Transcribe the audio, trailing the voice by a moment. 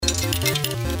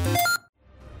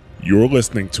You're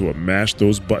listening to a Mash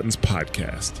Those Buttons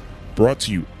podcast, brought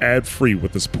to you ad-free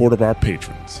with the support of our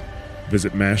patrons.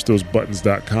 Visit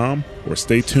mashthosebuttons.com or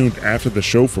stay tuned after the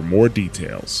show for more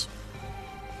details.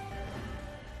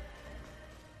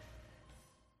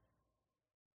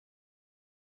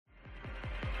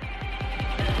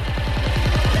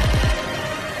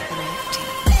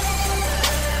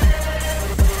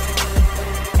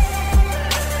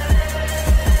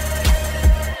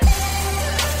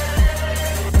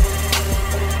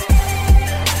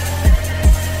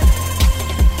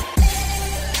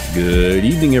 Good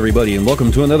evening, everybody, and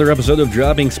welcome to another episode of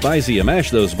Dropping Spicy, a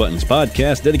Mash Those Buttons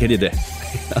podcast dedicated to...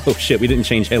 Oh shit, we didn't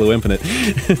change Halo Infinite.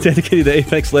 Dedicated to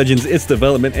Apex Legends, its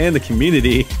development, and the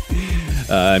community.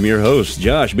 I'm your host,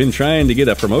 Josh. Been trying to get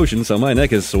a promotion, so my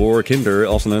neck is sore. Kinder,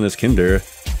 also known as Kinder.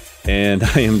 And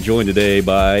I am joined today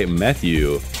by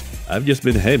Matthew. I've just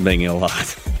been headbanging a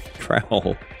lot.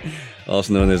 Growl.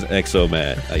 Also known as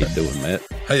Exo-Matt. How you doing, Matt?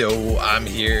 Heyo, I'm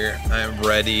here. I'm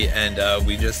ready, and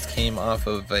we just came off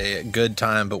of a good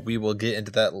time, but we will get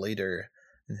into that later.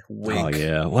 Wink. Oh,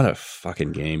 yeah. What a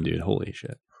fucking game, dude. Holy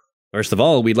shit. First of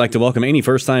all, we'd like to welcome any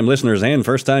first-time listeners and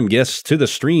first-time guests to the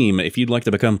stream. If you'd like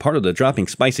to become part of the Dropping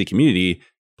Spicy community,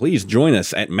 please join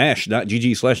us at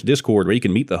mash.gg/discord, where you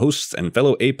can meet the hosts and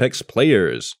fellow Apex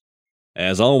players.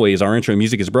 As always, our intro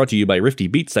music is brought to you by Rifty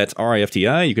Beats, that's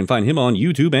RIFTI. You can find him on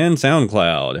YouTube and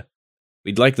SoundCloud.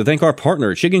 We'd like to thank our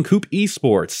partner, Chicken Coop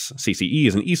Esports. CCE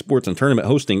is an esports and tournament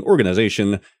hosting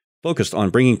organization focused on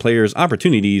bringing players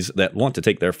opportunities that want to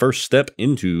take their first step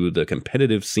into the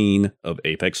competitive scene of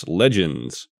Apex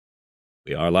Legends.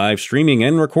 We are live streaming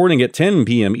and recording at 10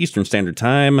 p.m. Eastern Standard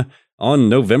Time on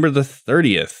November the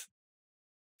 30th.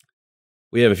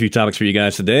 We have a few topics for you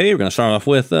guys today. We're going to start off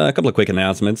with a couple of quick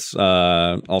announcements.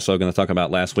 Also going to talk about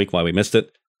last week, why we missed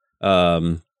it.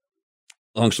 Long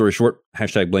story short,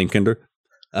 hashtag blame Kinder.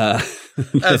 As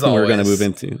always. We're going to move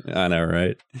into, I know,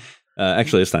 right?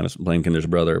 Actually, this time it's blame Kinder's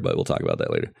brother, but we'll talk about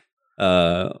that later.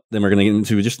 Then we're going to get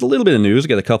into just a little bit of news.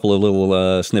 Got a couple of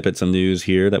little snippets of news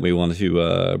here that we want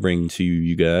to bring to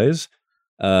you guys.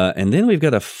 And then we've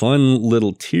got a fun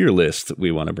little tier list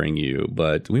we want to bring you,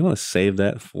 but we want to save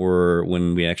that for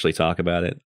when we actually talk about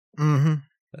it. Mm-hmm.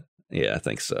 Yeah, I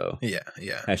think so. Yeah.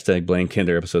 Hashtag blame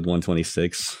Kinder, episode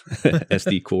 126,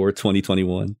 SD Core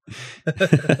 2021.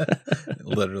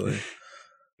 Literally.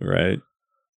 Right.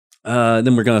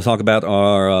 Then we're going to talk about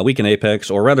our week in Apex,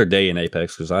 or rather day in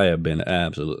Apex, because I have been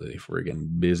absolutely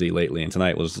friggin' busy lately, and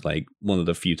tonight was like one of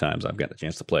the few times I've got a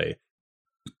chance to play.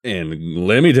 And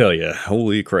let me tell you,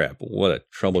 holy crap, what a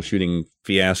troubleshooting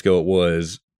fiasco it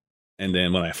was. And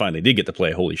then when I finally did get to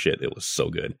play, holy shit, it was so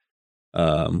good.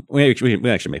 We actually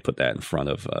may put that in front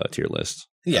of tier lists.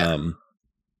 Yeah.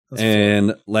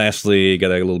 And lastly, got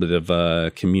a little bit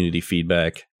of community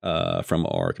feedback from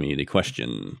our community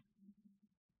question.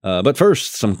 But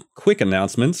first, some quick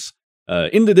announcements.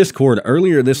 In the Discord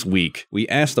earlier this week, we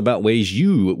asked about ways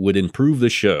you would improve the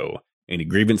show. Any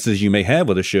grievances you may have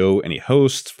with the show, any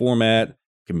host, format,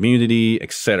 community,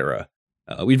 etc.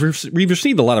 We've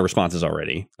received a lot of responses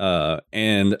already.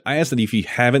 And I asked that if you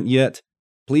haven't yet,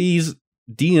 please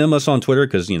DM us on Twitter,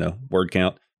 because, word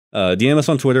count. DM us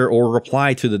on Twitter or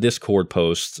reply to the Discord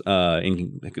posts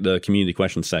in the community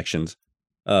questions sections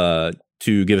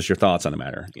to give us your thoughts on the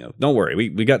matter. Don't worry,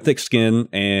 we got thick skin,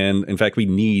 and in fact, we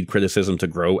need criticism to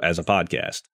grow as a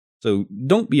podcast. So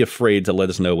don't be afraid to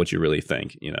let us know what you really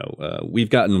think.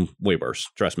 We've gotten way worse.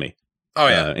 Trust me. Oh,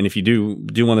 yeah. And if you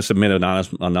do want to submit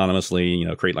anonymously,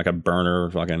 create like a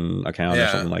burner fucking account or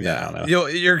something like that. I don't know.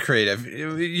 You're creative.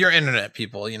 You're internet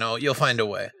people. You'll find a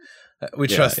way. We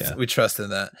trust in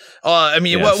that.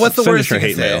 What's the worst you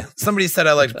can say? Mail. Somebody said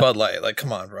I liked Bud Light. Like,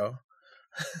 come on, bro.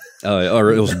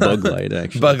 Or it was Bug Light,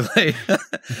 actually. Bug Light.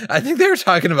 I think they were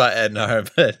talking about Ednar,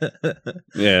 but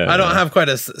yeah, I don't have quite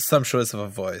as sumptuous of a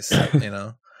voice, Speaking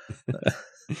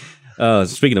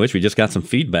of which, we just got some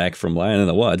feedback from Lion in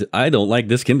the Wad. I don't like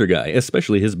this Kinder guy,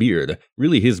 especially his beard.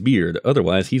 Really his beard.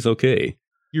 Otherwise, he's okay.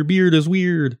 Your beard is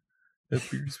weird.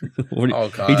 Oh,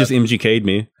 God. He just MGK'd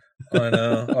me. I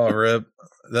know. Oh, rip.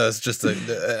 That's just an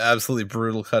absolutely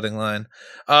brutal cutting line.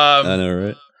 I know,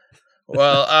 right?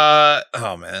 Well,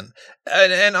 oh man,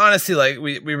 and honestly, like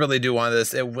we really do want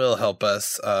this. It will help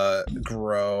us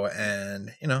grow,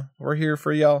 and we're here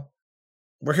for y'all.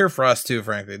 We're here for us too.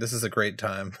 Frankly, this is a great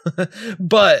time.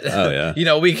 But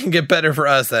we can get better for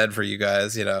us and for you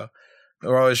guys. We're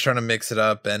always trying to mix it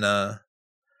up, and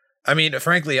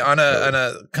frankly, on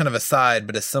a kind of a side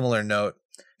but a similar note,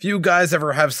 if you guys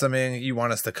ever have something you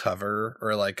want us to cover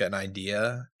or like an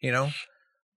idea,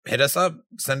 hit us up,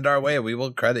 send it our way. We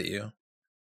will credit you.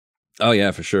 Oh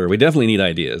yeah, for sure. We definitely need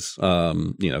ideas.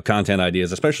 Content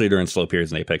ideas, especially during slow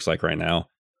periods in Apex, like right now.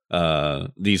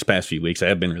 These past few weeks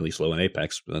have been really slow in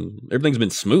Apex, and everything's been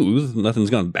smooth. Nothing's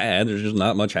gone bad. There's just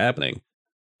not much happening.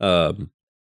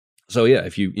 So yeah,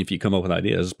 if you come up with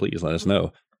ideas, please let us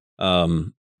know.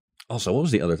 Also, what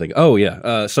was the other thing? Oh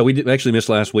yeah, so we actually missed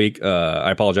last week.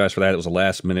 I apologize for that. It was a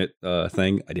last minute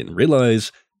thing. I didn't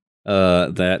realize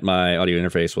that my audio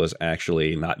interface was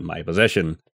actually not in my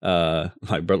possession. My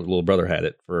little brother had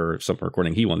it for some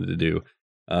recording he wanted to do,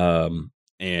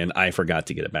 and I forgot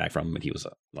to get it back from him, and he was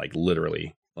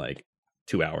literally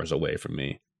 2 hours away from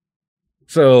me.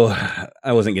 So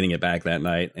I wasn't getting it back that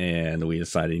night, and we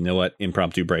decided, you know what,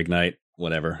 impromptu break night,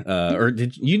 whatever. Or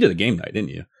you did a game night, didn't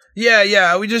you?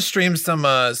 Yeah. We just streamed some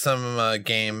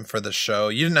game for the show.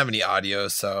 You didn't have any audio,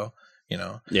 so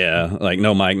Yeah,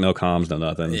 no mic, no comms, no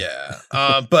nothing.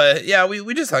 Yeah. But yeah,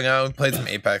 we just hung out, we played some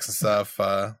Apex and stuff.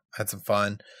 Had some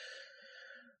fun.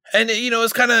 And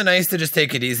it's kind of nice to just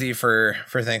take it easy for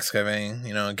Thanksgiving.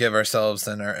 Give ourselves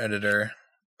and our editor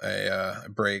a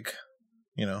break.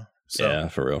 So. Yeah,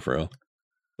 for real.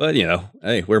 But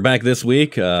hey, we're back this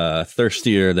week,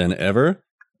 thirstier than ever.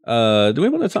 Do we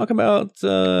want to talk about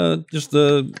just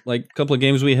the couple of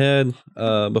games we had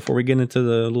before we get into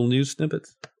the little news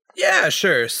snippets? Yeah,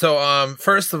 sure. So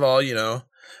first of all,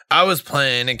 I was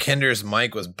playing and Kinder's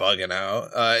mic was bugging out.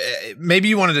 Maybe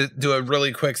you wanted to do a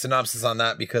really quick synopsis on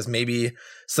that because maybe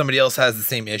somebody else has the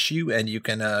same issue and you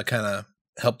can kind of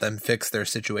help them fix their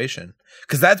situation.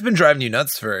 Because that's been driving you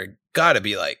nuts for gotta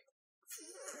be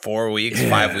 4 weeks,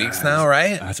 5 weeks now,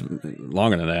 right? That's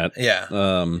longer than that. Yeah.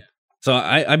 So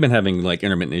I've been having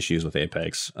intermittent issues with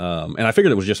Apex, and I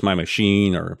figured it was just my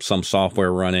machine or some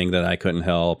software running that I couldn't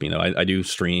help. I do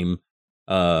stream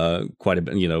quite a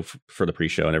bit, for the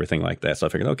pre-show and everything like that. So I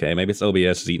figured, okay, maybe it's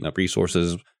OBS is eating up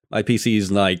resources. My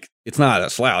PC's it's not a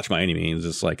slouch by any means.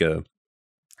 It's a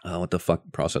what the fuck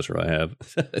processor I have?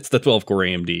 It's the 12-core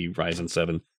AMD Ryzen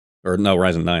 7, or no,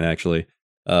 Ryzen 9 actually,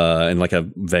 and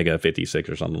a Vega 56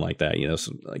 or something like that.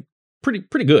 So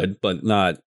pretty good, but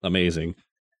not amazing.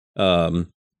 So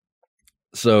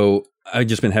I've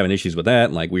just been having issues with that,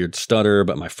 and weird stutter,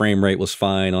 but my frame rate was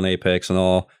fine on Apex and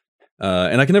all.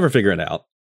 And I can never figure it out.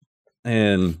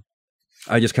 And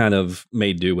I just kind of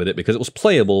made do with it because it was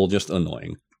playable, just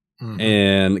annoying. Mm-hmm.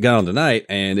 And got on tonight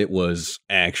and it was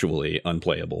actually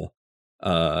unplayable.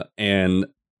 And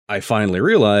I finally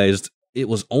realized it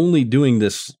was only doing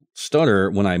this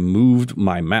stutter when I moved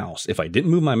my mouse. If I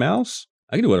didn't move my mouse,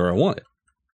 I could do whatever I wanted.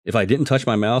 If I didn't touch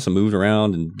my mouse and moved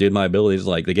around and did my abilities,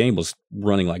 the game was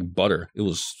running like butter. It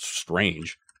was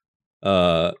strange.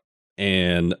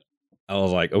 And I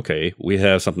was like, okay, we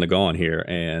have something to go on here.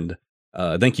 And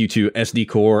thank you to SD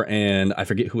Core, and I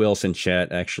forget who else in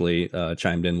chat actually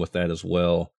chimed in with that as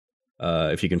well.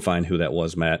 If you can find who that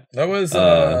was, Matt. That was,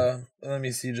 let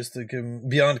me see, just to give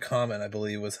Beyond Common, I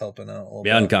believe, was helping out a little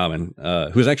Beyond bit. Common,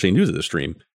 who's actually new to the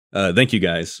stream. Thank you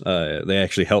guys. They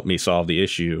actually helped me solve the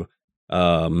issue.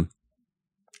 Long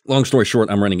story short,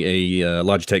 I'm running a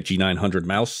Logitech G900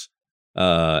 mouse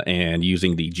and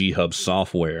using the G-Hub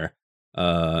software.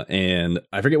 And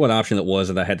I forget what option it was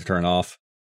that I had to turn off.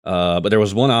 But there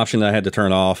was one option that I had to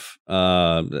turn off.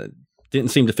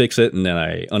 Didn't seem to fix it. And then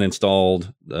I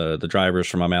uninstalled the drivers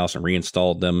for my mouse and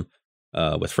reinstalled them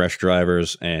with fresh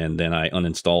drivers. And then I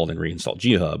uninstalled and reinstalled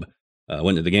G-Hub.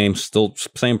 Went to the game, still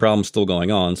same problem still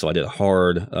going on. So I did a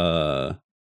hard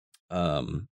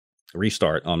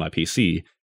restart on my PC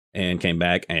and came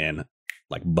back and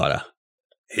butter.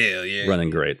 Hell yeah. Running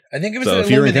great. I think it was so if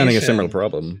you're encountering a similar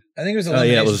problem. I think it was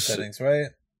illumination settings, right?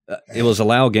 It was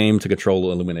allow game to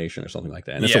control illumination or something like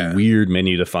that. And it's a weird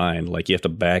menu to find. You have to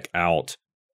back out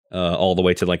all the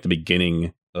way to the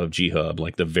beginning of G-Hub,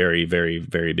 the very, very,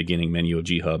 very beginning menu of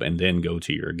G-Hub, and then go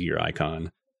to your gear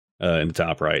icon in the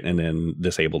top right, and then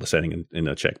disable the setting in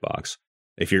the checkbox.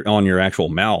 If you're on your actual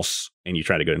mouse and you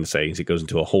try to go into settings, it goes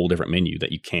into a whole different menu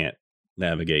that you can't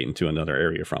navigate into another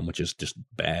area from, which is just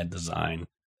bad design.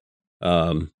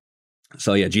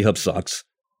 So yeah, G-Hub sucks.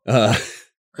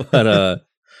 But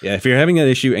yeah, if you're having that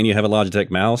issue and you have a Logitech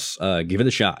mouse, give it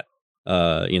a shot.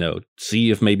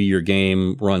 See if maybe your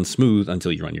game runs smooth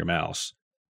until you run your mouse.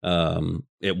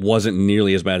 It wasn't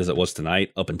nearly as bad as it was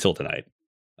tonight, up until tonight.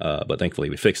 But thankfully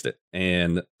we fixed it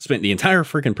and spent the entire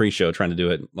freaking pre-show trying to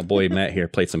do it. My boy Matt here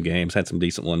played some games, had some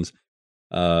decent ones.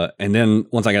 And then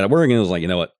once I got it working, it was like, you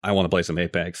know what? I want to play some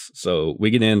Apex. So we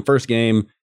get in first game,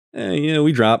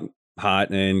 we drop hot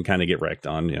and kind of get wrecked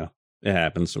on, it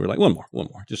happens. So we're like, one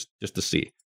more, just to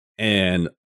see. And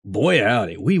boy,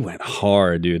 howdy, we went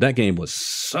hard, dude. That game was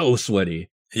so sweaty.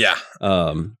 Yeah.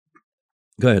 Go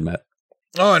ahead, Matt.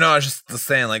 Oh no, I was just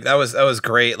saying, like that was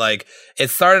great. Like it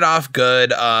started off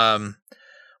good.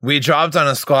 We dropped on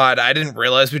a squad. I didn't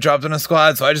realize we dropped on a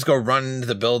squad, so I just go run into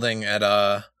the building at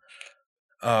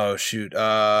oh shoot.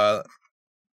 Let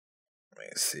me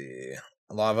see.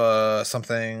 Lava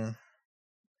something.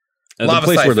 Lava the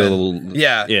place Siphon. Where the little,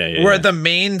 yeah. We're at the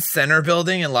main center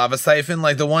building in Lava Siphon,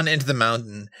 like the one into the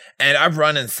mountain. And I've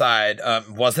run inside.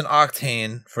 Wasn't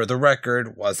Octane, for the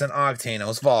record. Wasn't Octane. It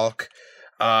was Volk.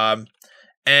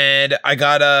 And I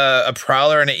got a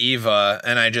Prowler and an Eva,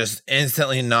 and I just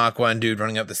instantly knock one dude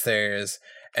running up the stairs.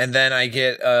 And then I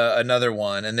get another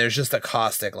one, and there's just a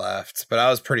Caustic left. But I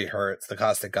was pretty hurt. So the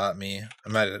Caustic got me. I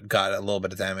might have got a little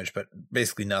bit of damage, but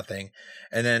basically nothing.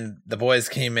 And then the boys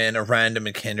came in, a random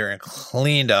and Kinder, and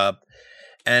cleaned up.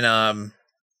 And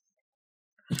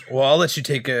well, I'll let you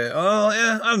take a. Oh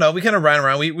yeah, I don't know. We kind of ran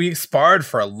around. We sparred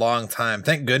for a long time.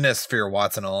 Thank goodness for your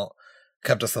Watson ult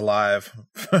kept us alive.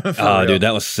 Oh, dude,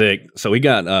 that was sick. So we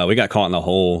got caught in the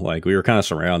hole. Like we were kind of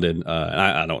surrounded.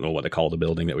 I don't know what to call the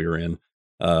building that we were in.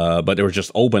 But there was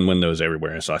just open windows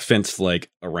everywhere. So I fenced like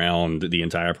around the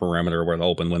entire perimeter where the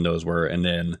open windows were, and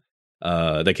then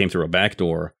they came through a back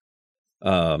door.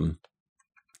 That's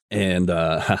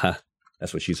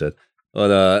what she said.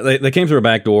 But they came through a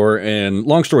back door, and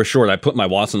long story short, I put my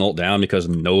Watson ult down because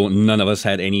none of us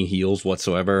had any heals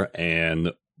whatsoever,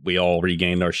 and we all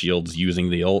regained our shields using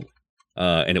the ult.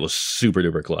 And it was super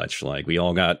duper clutch. Like we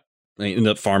ended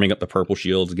up farming up the purple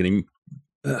shields, getting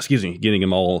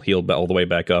them all healed all the way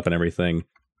back up and everything.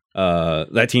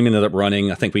 That team ended up running.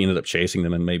 I think we ended up chasing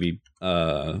them, and maybe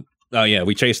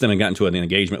we chased them and got into an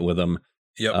engagement with them.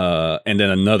 Yep. And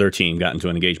then another team got into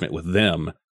an engagement with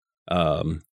them.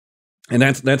 And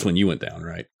that's when you went down,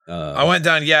 right? I went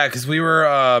down, yeah, because we were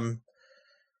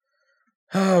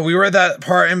at that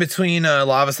part in between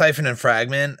Lava Siphon and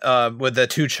Fragment with the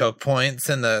 2 choke points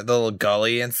and the little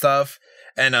gully and stuff.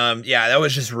 And that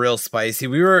was just real spicy.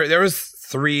 There was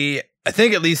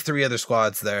at least three other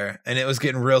squads there, and it was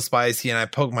getting real spicy, and I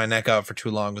poked my neck out for too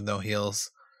long with no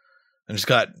heals. And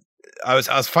I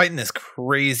was fighting this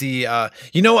crazy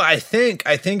you know what, I think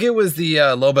it was the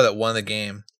Loba that won the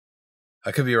game.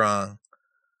 I could be wrong.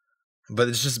 But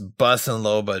it's just Bus and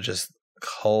Loba just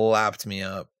clapped me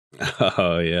up.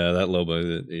 Oh yeah, that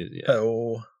Loba. Yeah.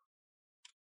 Oh.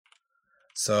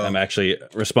 So I'm actually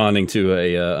responding to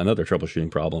another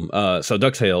troubleshooting problem. So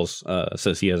DuckTales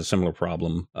says he has a similar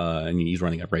problem, and he's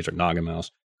running a Razer Noggin mouse.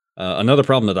 Another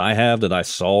problem that I have that I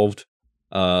solved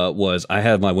was I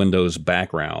have my Windows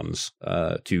backgrounds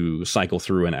to cycle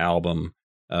through an album,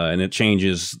 and it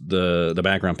changes the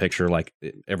background picture like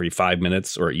every 5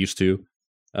 minutes, or it used to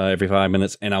every 5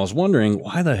 minutes. And I was wondering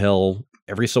why the hell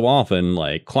every so often,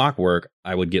 like clockwork,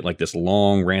 I would get like this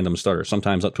long random stutter,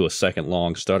 sometimes up to a second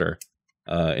long stutter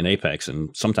in Apex,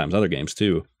 and sometimes other games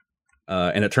too.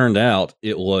 And it turned out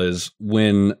it was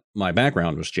when my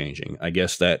background was changing. I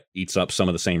guess that eats up some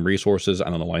of the same resources. I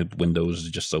don't know why Windows is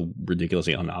just so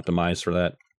ridiculously unoptimized for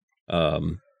that.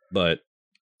 But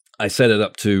I set it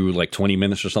up to like 20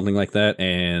 minutes or something like that,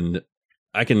 and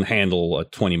I can handle a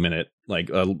 20-minute, like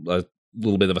a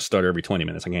little bit of a stutter every 20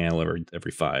 minutes. I can handle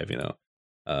every 5, you know.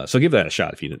 So give that a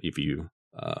shot if you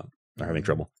are having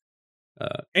trouble.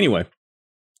 Anyway.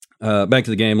 Back to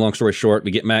the game. Long story short,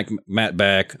 we get Matt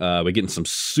back. We're getting some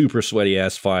super sweaty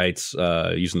ass fights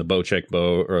using the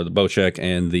Bocek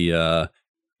and the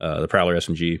Prowler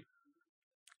SMG.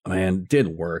 Man, did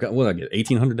work. What did I get?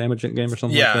 1,800 damage in game or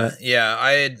something like that?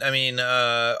 Yeah.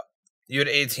 You had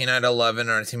 18, I had 11.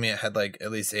 Our teammate had like at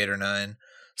least 8 or 9.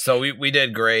 So we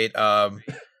did great.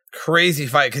 Crazy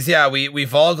fight, because we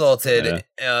Volk ulted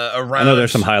around. I know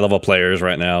there's some high level players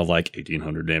right now like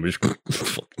 1,800 damage.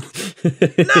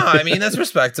 No, I mean that's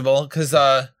respectable, because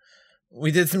we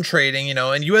did some trading, you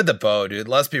know, and you had the bow, dude.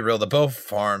 Let's be real, the bow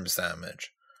farms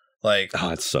damage. Like, oh,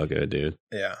 it's so good, dude.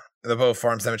 Yeah, the bow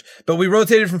farms damage. But we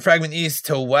rotated from Fragment East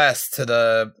to West to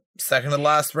the second to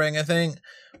last ring, I think,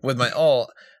 with my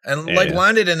ult. And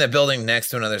landed in the building next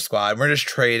to another squad. We're just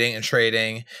trading, and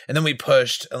then we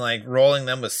pushed, and like rolling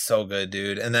them was so good,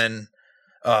 dude. And then,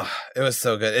 it was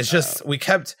so good. It's just we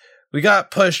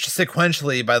got pushed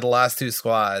sequentially by the last 2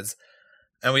 squads,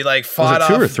 and we like fought was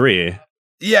it 2 off or 3.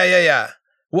 Yeah.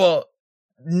 Well,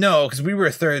 no, because we were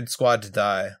 3rd squad to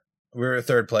die. We were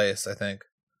 3rd place, I think.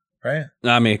 Right?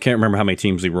 I mean, I can't remember how many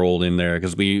teams we rolled in there,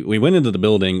 because we went into the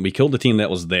building, we killed the team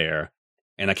that was there.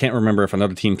 And I can't remember if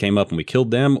another team came up and we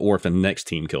killed them, or if the next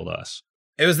team killed us.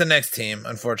 It was the next team,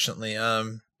 unfortunately.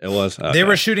 It was? Okay. They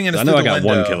were shooting at us through the window. I know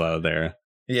I got 1 kill out of there.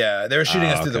 Yeah, they were shooting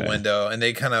us through the window, and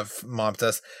they kind of mopped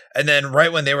us. And then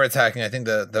right when they were attacking, I think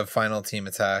the final team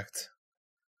attacked.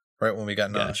 Right when we got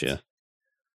knocked. Gotcha.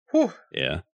 Whew.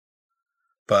 Yeah.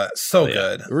 But so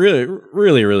good. Really,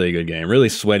 really, really good game. Really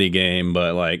sweaty game,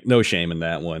 but like no shame in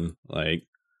that one. Like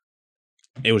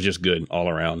it was just good all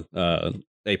around.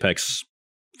 Apex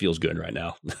feels good right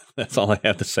now. That's all I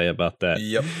have to say about that.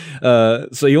 Yep.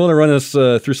 So you want to run us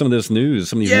through some of this news,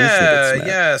 some of these news snippets, Matt?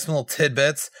 Yeah, some little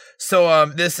tidbits. So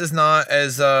this is not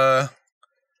as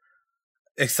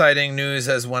exciting news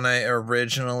as when I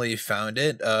originally found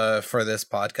it for this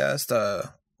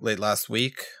podcast late last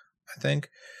week, I think.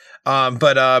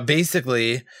 But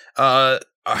basically,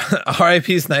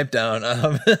 R.I.P. Snipe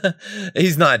Down.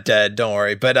 He's not dead, don't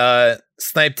worry. But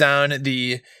Snipe Down,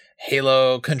 the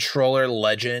Halo controller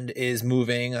legend, is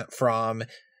moving on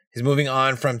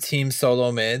from Team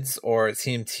Solo Mids or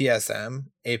Team TSM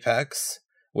Apex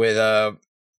with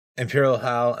Imperial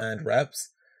Hal and Reps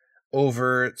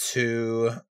over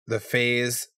to the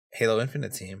FaZe Halo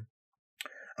Infinite team.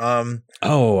 I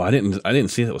didn't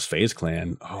see that it was FaZe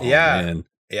Clan. Oh yeah. Man.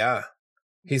 Yeah.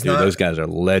 Dude, those guys are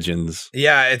legends.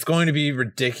 Yeah, it's going to be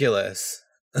ridiculous.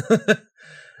 In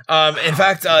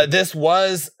fact, this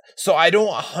was... So I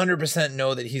don't 100%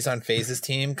 know that he's on FaZe's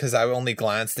team because I only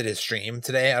glanced at his stream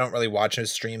today. I don't really watch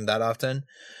his stream that often.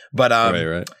 But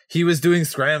right. He was doing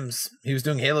scrims. He was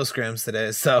doing Halo scrims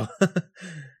today. So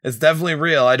it's definitely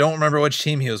real. I don't remember which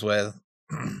team he was with.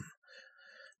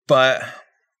 But...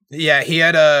 yeah, he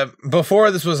had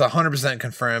before this was 100%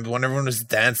 confirmed when everyone was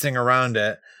dancing around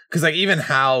it. Cause like even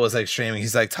Hal was like streaming.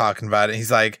 He's like talking about it.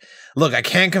 He's like, look, I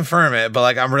can't confirm it, but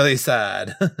like, I'm really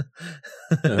sad.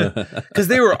 Cause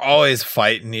they were always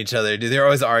fighting each other, dude. They were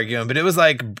always arguing, but it was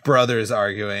like brothers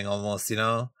arguing almost, you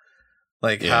know,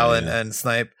 like Hal and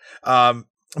Snipe.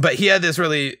 But he had this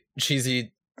really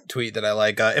cheesy tweet that I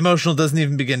like. Emotional doesn't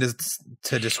even begin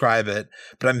to describe it,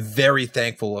 but I'm very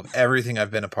thankful of everything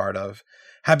I've been a part of.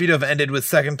 Happy to have ended with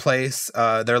second place.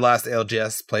 Their last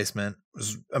ALGS placement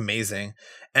was amazing,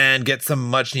 and get some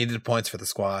much needed points for the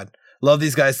squad. Love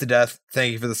these guys to death.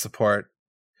 Thank you for the support.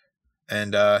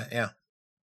 And yeah,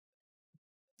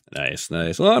 nice.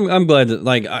 Well, I'm glad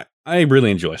that I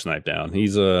really enjoy Snipe Down.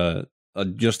 He's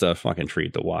just a fucking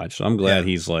treat to watch. So I'm glad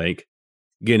he's like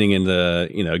getting into a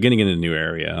new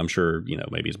area. I'm sure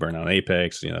maybe he's burning out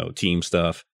Apex, team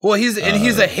stuff. Well, he's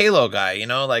a Halo guy,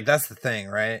 like that's the thing,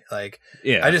 right? Like,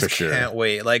 yeah, I just can't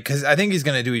wait. Like, because I think he's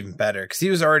gonna do even better. Because he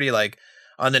was already like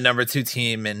on the number 2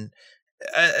 team and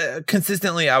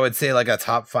consistently, I would say like a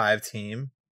top 5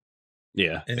 team.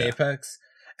 Yeah, in Apex.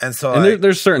 And so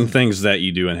there's certain things that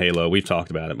you do in Halo. We've talked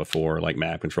about it before, like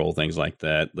map control, things like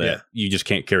that you just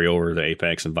can't carry over to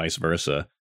Apex and vice versa.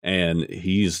 And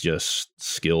he's just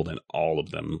skilled in all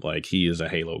of them. Like he is a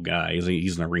Halo guy.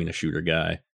 He's an arena shooter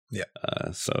guy. Yeah.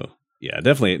 So yeah,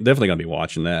 definitely gonna be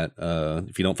watching that.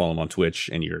 If you don't follow him on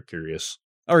Twitch and you're curious,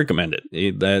 I recommend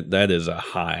it. That is a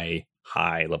high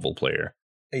level player.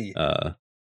 Hey. By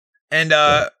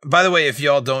the way, if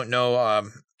y'all don't know,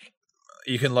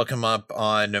 you can look him up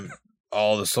on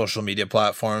all the social media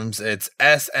platforms. It's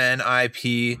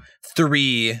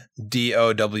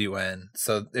SNIP3DOWN.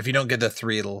 So if you don't get the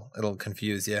 3, it'll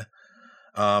confuse you.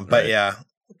 But yeah,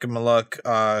 give him a look.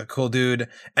 Cool dude.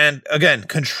 And again,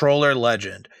 controller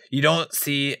legend. You don't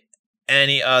see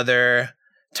any other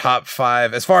top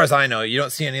 5, as far as I know, you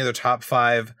don't see any other top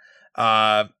 5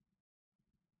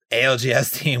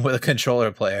 ALGS team with a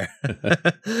controller player.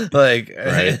 Like,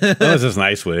 right. That was just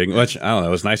Nicewig, which I don't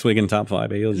know. Was Nicewig in top 5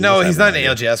 ALGS? No, he's not in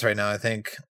ALGS right now, I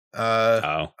think.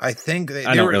 I think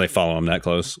I don't really follow him that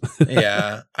close.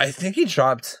 Yeah, I think he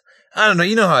dropped. I don't know.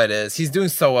 You know how it is. He's doing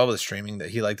so well with streaming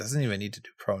that he like doesn't even need to do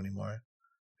pro anymore.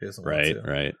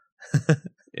 Right.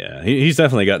 Yeah, he's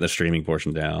definitely got the streaming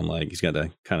portion down. Like he's got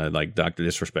the kind of like Dr.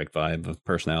 Disrespect vibe of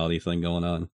personality thing going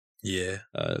on. Yeah.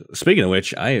 Speaking of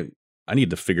which, I need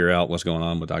to figure out what's going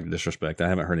on with Dr. Disrespect. I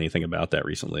haven't heard anything about that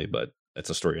recently, but that's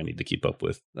a story I need to keep up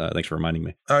with. Thanks for reminding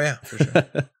me. Oh yeah, for sure.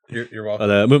 You're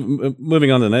welcome. But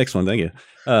moving on to the next one. Thank you.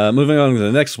 Moving on to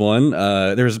the next one.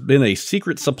 There's been a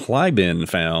secret supply bin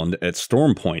found at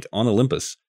Storm Point on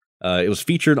Olympus. It was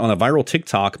featured on a viral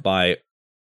TikTok by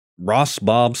Ross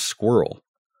Bob Squirrel.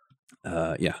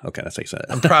 Yeah, okay, that's how you said it.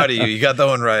 I'm proud of you. You got that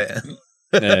one right.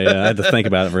 Yeah, I had to think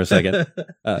about it for a second.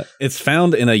 It's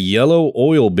found in a yellow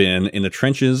oil bin in the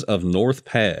trenches of North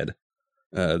Pad.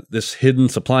 This hidden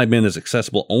supply bin is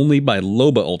accessible only by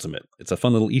Loba Ultimate. It's a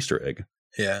fun little Easter egg.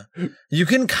 Yeah. You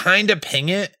can kind of ping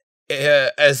it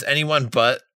as anyone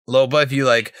but Loba if you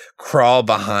like crawl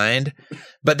behind.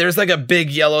 But there's like a big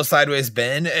yellow sideways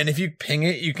bin, and if you ping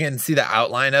it, you can see the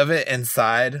outline of it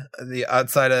inside the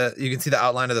outside of. You can see the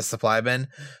outline of the supply bin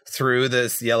through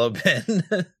this yellow bin.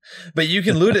 But you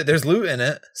can loot it. There's loot in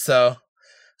it, so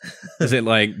Is it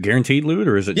like guaranteed loot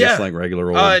or is it just like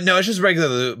regular old? No, it's just regular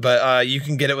loot, but you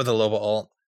can get it with a Loba ult.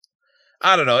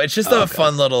 I don't know. It's just a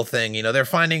fun little thing. They're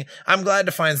finding. I'm glad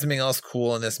to find something else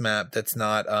cool in this map that's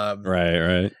not.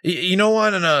 Right. You know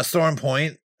what? In Storm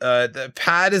Point, the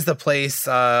pad is the place.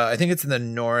 I think it's in the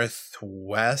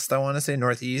northwest. I want to say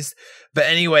northeast, but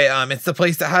anyway, it's the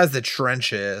place that has the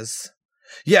trenches.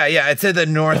 Yeah, it's in the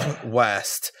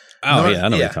northwest. Oh, yeah, I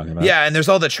know what you're talking about. Yeah, and there's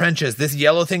all the trenches. This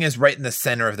yellow thing is right in the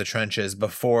center of the trenches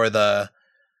before the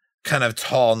kind of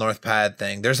tall north pad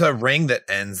thing. There's a ring that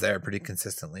ends there pretty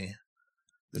consistently.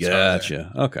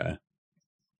 Gotcha. Okay.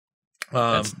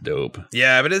 That's dope.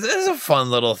 Yeah, but it's a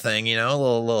fun little thing, a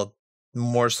little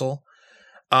morsel.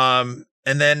 And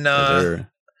then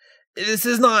this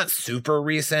is not super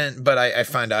recent, but I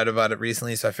found out about it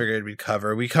recently, so I figured we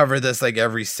cover this like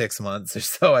every 6 months or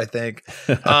so, I think.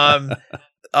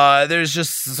 There's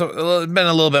just been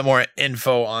a little bit more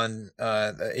info on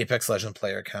the Apex Legends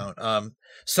player account.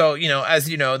 So, as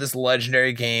you know, this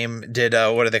legendary game did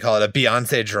what do they call it? A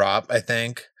Beyonce drop, I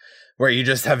think, where you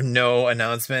just have no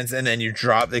announcements and then you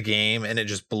drop the game and it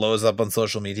just blows up on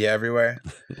social media everywhere.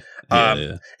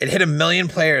 It hit 1 million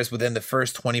players within the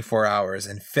first 24 hours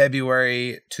in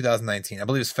February 2019. I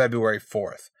believe it's February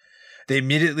 4th. They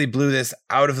immediately blew this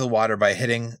out of the water by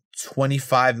hitting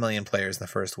 25 million players in the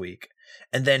first week.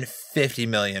 And then 50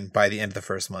 million by the end of the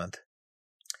first month.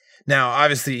 Now,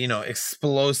 obviously,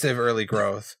 explosive early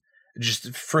growth,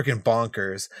 just freaking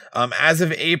bonkers. As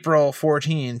of April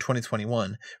 14,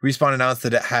 2021, Respawn announced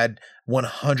that it had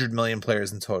 100 million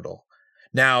players in total.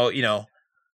 Now,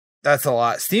 that's a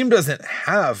lot. Steam doesn't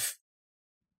have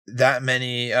that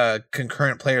many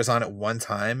concurrent players on at one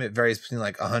time. It varies between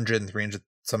like 100 and 300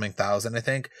 something thousand, I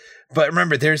think. But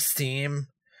remember, there's Steam.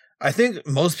 I think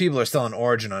most people are still on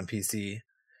Origin on PC.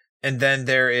 And then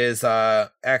there is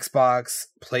Xbox,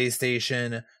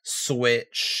 PlayStation,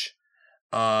 Switch.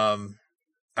 I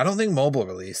don't think mobile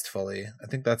released fully. I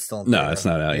think that's still no, it's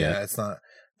not out yet. Yeah, it's not.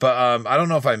 But I don't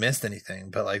know if I missed anything.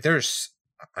 But like,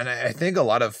 and I think a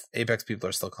lot of Apex people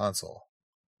are still console.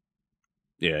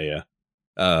 Yeah.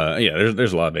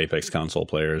 There's a lot of Apex console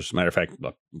players. Matter of fact,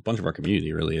 a bunch of our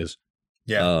community really is.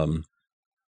 Yeah.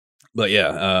 But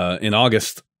yeah, in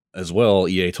August as well,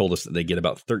 EA told us that they get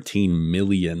about 13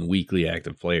 million weekly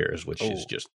active players, which is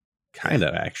just kind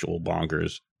of actual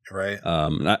bonkers. Right.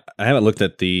 I haven't looked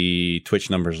at the Twitch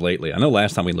numbers lately. I know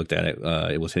last time we looked at it,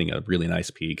 it was hitting a really nice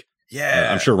peak. Yeah.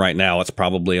 I'm sure right now it's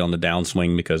probably on the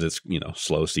downswing because it's,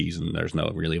 slow season. There's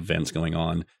no really events going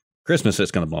on. Christmas,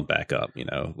 it's going to bump back up,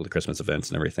 with the Christmas events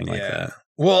and everything like that.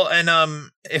 Well,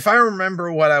 and if I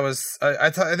remember what I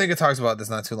think it talks about this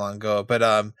not too long ago,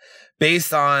 but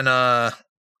based on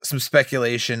some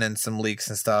speculation and some leaks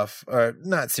and stuff, or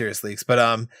not serious leaks,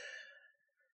 but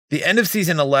the end of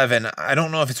season 11, I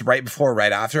don't know if it's right before or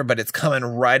right after, but it's coming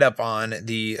right up on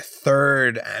the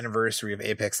 3rd anniversary of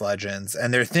Apex Legends,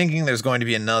 and they're thinking there's going to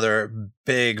be another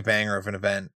big banger of an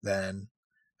event then,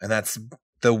 and that's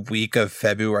the week of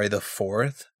February the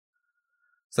 4th.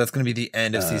 So that's going to be the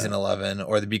end of season 11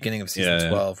 or the beginning of season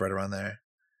 12, right around there.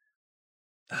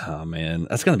 Oh man,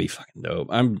 that's gonna be fucking dope.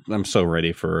 I'm so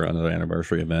ready for another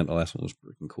anniversary event. The last one was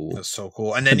freaking cool. That's so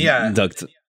cool. And then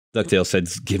DuckTales said,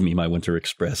 "Give me my Winter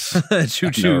Express." Choo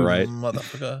choo, right?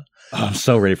 Motherfucker. I'm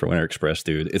so ready for Winter Express,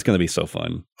 dude. It's gonna be so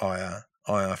fun. Oh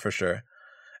yeah, for sure.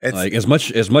 It's like as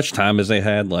much time as they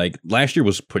had. Like last year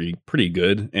was pretty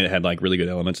good, and it had like really good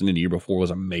elements, and then the year before was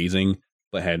amazing,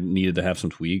 but needed to have some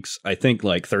tweaks. I think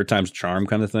like third time's charm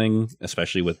kind of thing,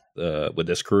 especially with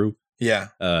this crew. Yeah.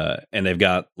 And they've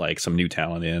got like some new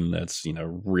talent in that's,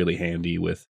 really handy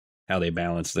with how they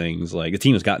balance things. Like the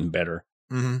team has gotten better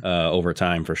over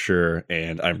time for sure.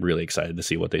 And I'm really excited to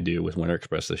see what they do with Winter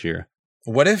Express this year.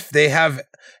 What if they have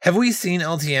we seen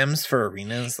LTMs for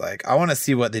arenas? Like, I want to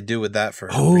see what they do with that for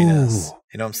arenas.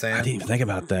 You know what I'm saying? I didn't even think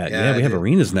about that. Yeah, we have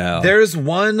arenas now. There's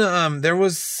one, there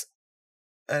was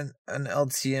an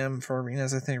LTM for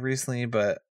arenas, I think, recently,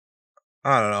 but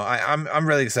I don't know. I'm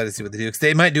really excited to see what they do because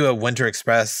they might do a Winter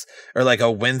Express or like a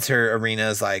Winter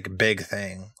Arenas like big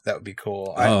thing. That would be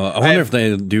cool. I wonder if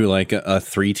they do like a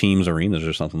 3 teams arenas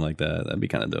or something like that. That'd be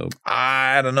kind of dope.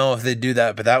 I don't know if they do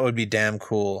that, but that would be damn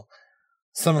cool.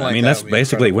 Something like that. That's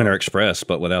basically incredible. Winter Express,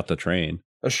 but without the train.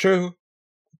 That's true.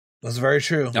 That's very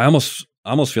true. I almost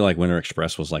feel like Winter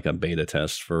Express was like a beta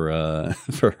test for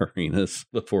arenas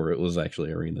before it was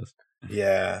actually arenas.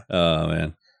 Yeah. Oh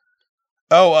man.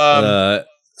 Oh,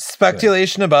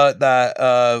 speculation about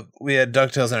that. We had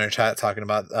DuckTales in our chat talking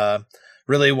about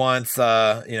really wants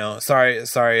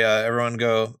sorry, everyone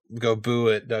go boo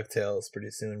at DuckTales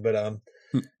pretty soon. But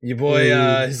Your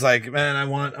boy, he's like, man, I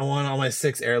want all my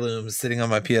 6 heirlooms sitting on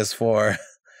my PS4,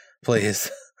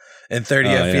 please, in 30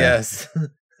 FPS.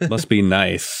 Yeah. Must be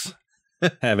nice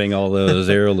having all those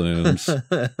heirlooms.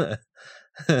 What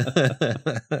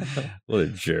a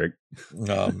jerk.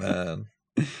 Oh, man.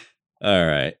 All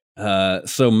right.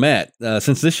 So, Matt,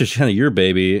 since this is kind of your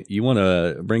baby, you want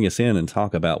to bring us in and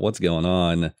talk about what's going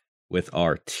on with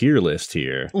our tier list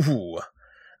here. Ooh.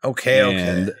 Okay,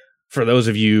 and for those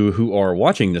of you who are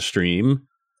watching the stream,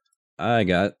 I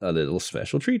got a little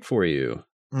special treat for you.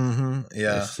 Mm-hmm.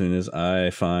 Yeah. As soon as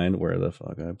I find where the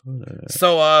fuck I put it.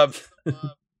 So,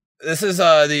 this is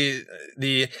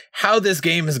the how this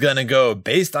game is gonna go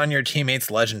based on your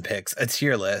teammates' legend picks, a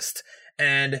tier list,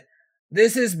 and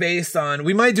this is based on.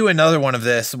 We might do another one of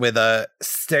this with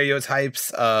stereotypes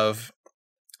of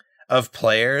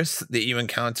players that you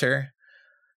encounter.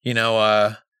 You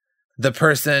know, the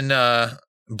person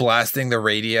blasting the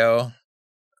radio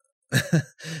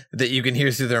that you can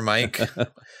hear through their mic,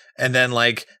 and then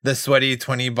like the sweaty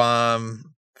 20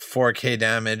 bomb 4K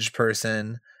damage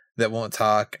person that won't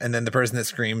talk, and then the person that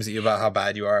screams at you about how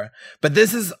bad you are. But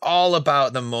this is all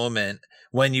about the moment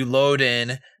when you load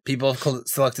in, people have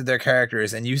selected their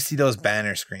characters, and you see those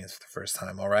banner screens for the first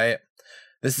time, all right?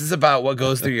 This is about what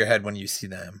goes through your head when you see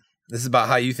them. This is about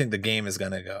how you think the game is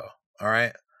going to go, all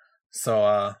right?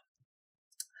 So,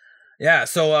 yeah,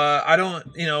 so I don't,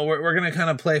 we're going to kind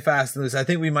of play fast and loose. I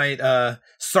think we might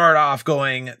start off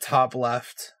going top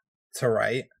left to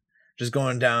right, just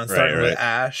going down, starting with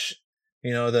Ash,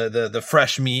 the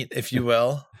fresh meat, if you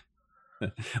will.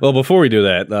 Well, before we do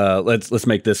that, let's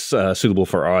make this suitable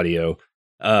for audio.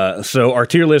 So our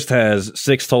tier list has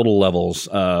 6 total levels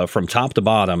from top to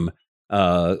bottom,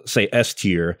 say S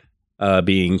tier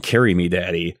being Carry Me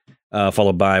Daddy,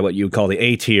 followed by what you would call the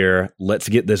A tier, Let's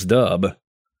Get This Dub.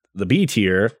 The B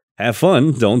tier, Have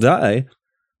Fun, Don't Die.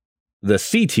 The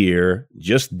C tier,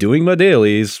 Just Doing My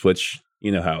Dailies, which you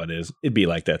know how it is. It'd be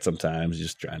like that sometimes,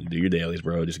 just trying to do your dailies,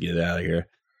 bro. Just get it out of here.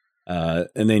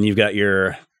 And then you've got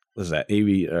your, what is that?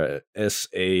 S,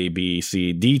 A, B,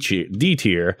 C, D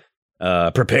tier,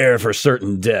 Prepare for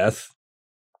Certain Death.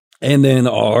 And then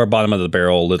our bottom of the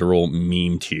barrel literal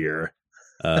meme tier,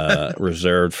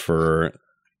 reserved for,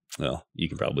 well, you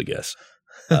can probably guess.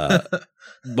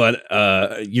 But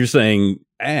you're saying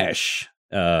Ash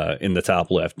in the top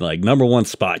left, like number 1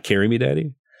 spot, Carry Me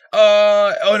Daddy?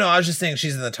 Oh no, I was just saying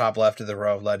she's in the top left of the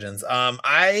row of legends.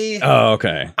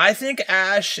 Okay. I think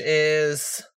Ash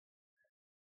is,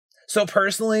 so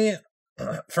personally,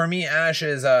 for me, Ash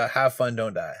is Have Fun,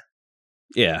 Don't Die.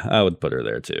 Yeah, I would put her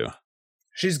there too.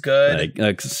 She's good.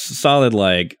 Like solid,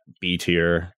 like B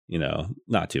tier,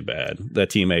 not too bad. The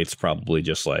teammates probably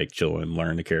just like chilling,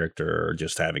 learn the character, or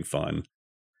just having fun.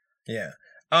 Yeah.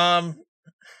 I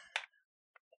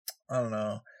don't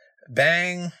know.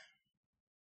 Bang.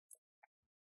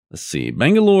 Let's see.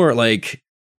 Bangalore, like,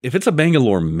 if it's a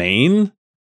Bangalore main,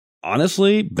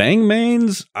 honestly, Bang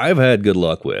mains, I've had good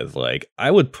luck with. Like,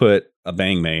 I would put a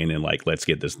Bang main in, like, Let's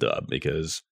Get This Dub,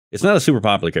 because it's not a super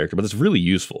popular character, but it's really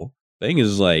useful. Bang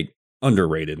is, like,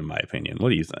 underrated, in my opinion. What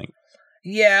do you think?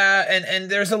 Yeah, and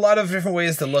there's a lot of different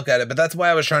ways to look at it, but that's why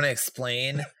I was trying to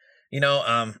explain,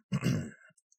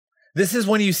 this is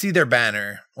when you see their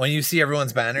banner, when you see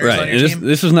everyone's banners on your team.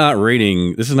 This is not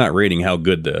rating how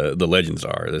good the legends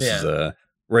are. This is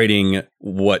rating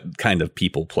what kind of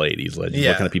people play these legends,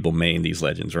 what kind of people main these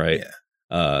legends, right?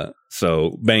 Yeah.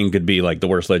 So Bang could be like the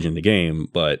worst legend in the game,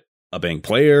 but a Bang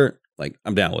player, like,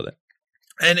 I'm down with it.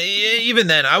 And even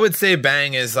then, I would say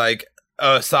Bang is like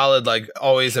a solid, like,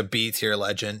 always a B tier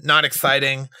legend. Not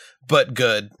exciting, but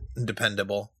good and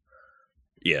dependable.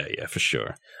 Yeah, for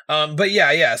sure. But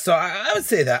yeah. So I would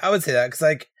say that. Because,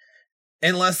 like,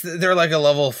 unless they're like a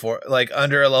level 4, like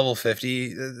under a level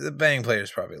 50, the Bang player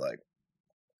is probably like,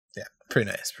 yeah,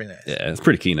 pretty nice. Yeah, it's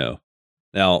pretty keyno.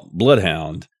 Now,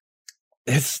 Bloodhound,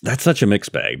 that's such a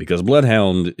mixed bag, because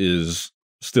Bloodhound is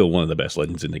still one of the best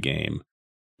legends in the game,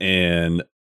 and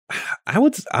I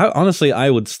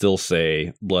would still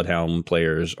say Bloodhound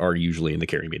players are usually in the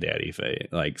Carry Me Daddy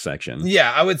section.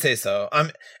 Yeah, I would say so.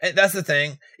 That's the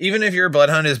thing. Even if your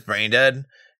Bloodhound is brain dead,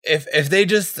 if they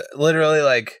just literally,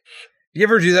 like, you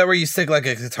ever do that where you stick like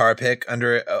a guitar pick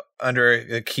under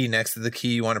a key next to the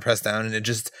key you want to press down, and it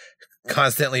just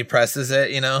constantly presses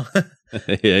it, Yeah.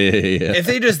 If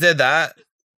they just did that,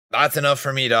 that's enough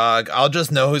for me, dog. I'll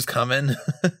just know who's coming.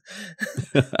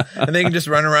 And they can just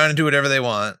run around and do whatever they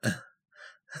want.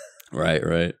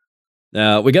 Right.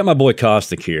 Now, we got my boy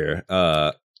Caustic here.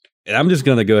 And I'm just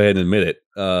going to go ahead and admit it.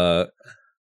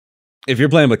 If you're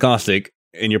playing with Caustic,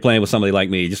 and you're playing with somebody like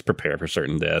me, just prepare for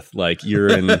certain death. Like, you're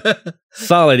in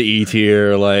solid E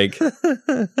tier. Like,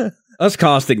 us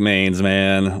caustic mains,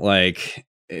 man. Like,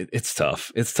 it's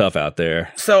tough. It's tough out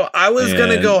there. So I was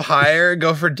going to go higher,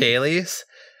 go for dailies,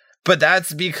 but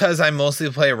that's because I mostly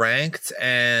play ranked,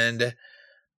 and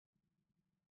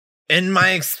in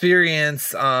my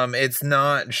experience, it's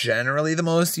not generally the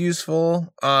most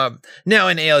useful. Now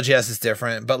in ALGS it's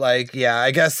different, but like, yeah,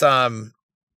 I guess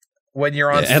when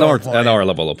you're on at our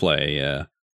level of play, yeah.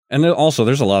 And then also,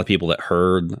 there's a lot of people that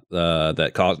heard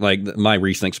that like my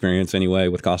recent experience anyway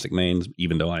with caustic mains,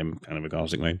 even though I'm kind of a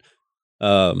caustic main.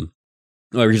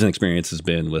 My recent experience has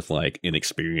been with like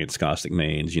inexperienced caustic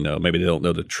mains. You know, maybe they don't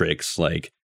know the tricks,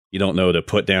 like. You don't know to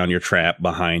put down your trap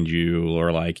behind you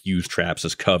or like use traps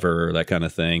as cover, that kind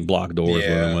of thing, block doors with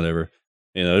them, whatever.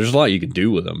 You know, there's a lot you can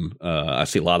do with them. I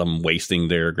see a lot of them wasting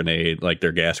their grenade, like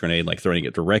their gas grenade, like throwing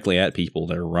it directly at people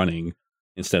that are running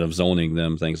instead of zoning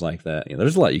them, things like that. You know,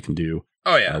 there's a lot you can do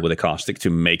with a caustic to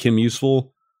make him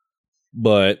useful.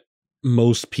 But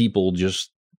most people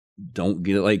just don't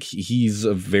get it. Like, he's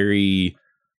a very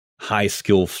high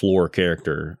skill floor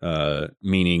character,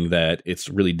 meaning that it's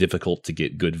really difficult to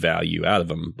get good value out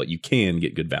of him, but you can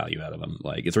get good value out of him.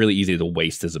 Like, it's really easy to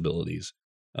waste his abilities,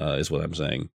 is what I'm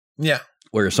saying. Yeah.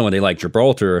 Whereas somebody like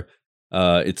Gibraltar,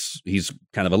 he's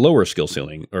kind of a lower skill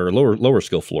ceiling or lower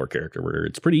skill floor character where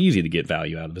it's pretty easy to get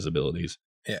value out of his abilities.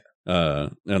 Yeah.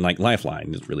 And like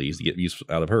Lifeline is really easy to get use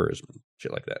out of hers,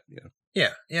 shit like that.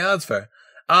 Yeah. Yeah, that's fair.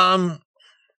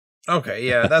 Okay,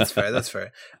 yeah, that's fair. That's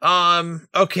fair.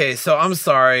 Okay, so I'm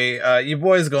sorry. You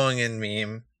boys going in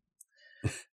meme.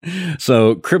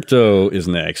 So Crypto is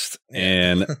next,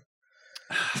 and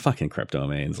fucking Crypto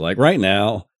mains. Like, right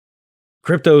now,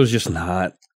 Crypto is just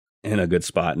not in a good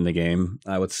spot in the game,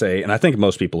 I would say, and I think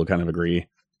most people will kind of agree.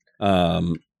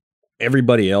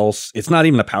 Everybody else, it's not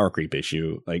even a power creep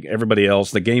issue. Like, everybody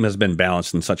else, the game has been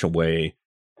balanced in such a way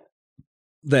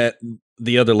that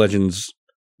the other legends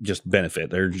just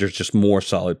benefit. There's just more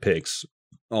solid picks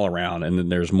all around, and then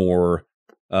there's more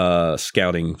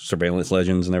scouting surveillance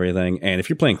legends and everything. And if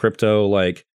you're playing Crypto,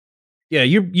 like, yeah,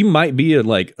 you might be a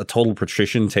total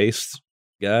patrician taste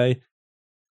guy,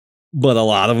 but a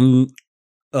lot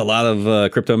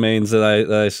of Crypto mains that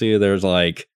I see, there's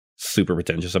like super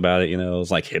pretentious about it. You know,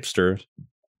 it's like hipster.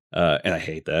 And I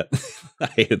hate that. I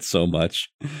hate it so much.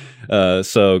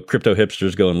 So Crypto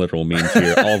hipsters go in literal memes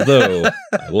here. Although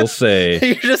I will say,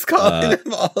 you're just calling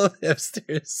them all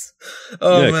hipsters.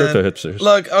 Oh, yeah, man. Crypto hipsters.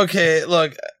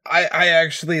 Look. I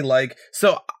actually like.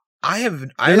 So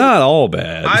they're not all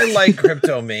bad. I like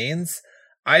Crypto mains.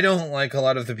 I don't like a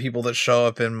lot of the people that show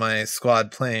up in my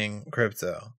squad playing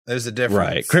Crypto. There's a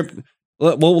difference, right?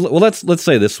 Well, let's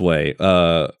say this way.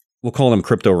 We'll call them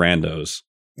Crypto randos.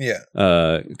 Yeah.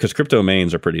 Because Crypto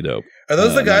mains are pretty dope. Are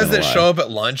those the guys that show up at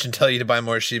lunch and tell you to buy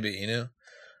more Shiba Inu?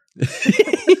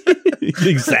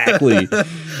 Exactly. Like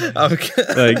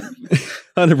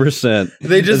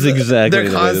 100%.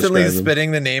 They're constantly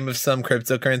spitting the name of some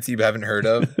cryptocurrency you haven't heard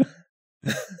of.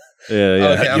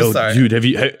 Yeah. Okay, I'm sorry. Dude, have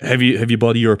you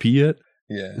bought ERP yet?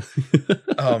 Yeah.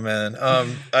 Oh man.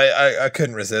 I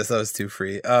couldn't resist. That was too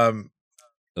free. That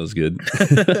was good.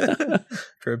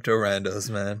 Crypto randos,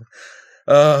 man.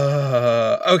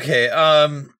 Okay.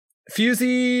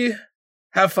 Fusey,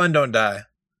 have fun, don't die.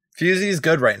 Fusey's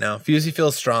good right now. Fusey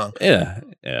feels strong. Yeah.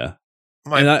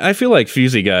 And I feel like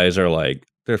Fusey guys are like,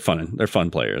 they're fun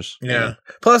players. Yeah. You know?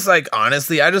 Plus, like,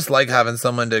 honestly, I just like having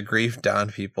someone to grief down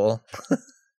people.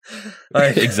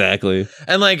 Like, exactly.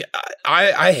 And like,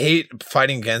 I hate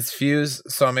fighting against Fuse,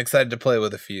 so I'm excited to play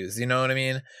with a Fuse. You know what I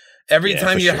mean? Every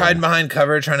time you're hiding behind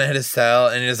cover trying to hit a cell,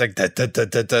 and it's like,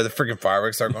 the freaking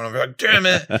fireworks start going off. You're like, damn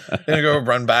it. I'm gonna go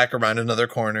run back around another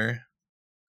corner.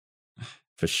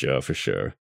 For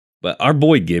sure. But our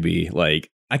boy Gibby, like,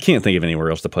 I can't think of anywhere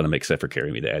else to put him except for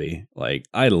Carry Me Daddy. Like,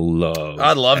 I'd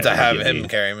love to have him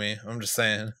carry me. I'm just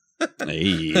saying.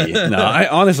 Hey. No, I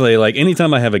honestly, like,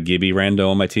 anytime I have a Gibby rando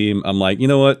on my team, I'm like, you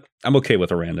know what? I'm okay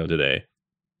with a rando today.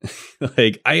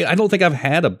 Like, I don't think I've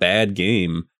had a bad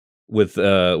game with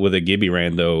a Gibby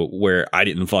rando where I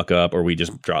didn't fuck up or we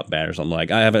just dropped bad or something.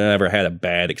 Like, I haven't ever had a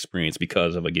bad experience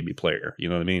because of a Gibby player. You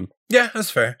know what I mean? Yeah, that's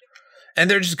fair. And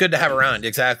they're just good to have around.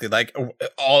 Exactly. Like,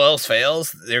 all else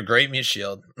fails, they're great meat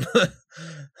shield.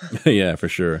 Yeah, for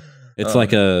sure. It's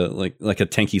like a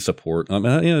tanky support.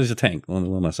 He's a tank. What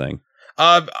am I saying?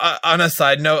 On a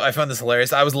side note, I found this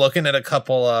hilarious. I was looking at a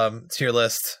couple tier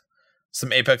lists,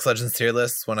 some Apex Legends tier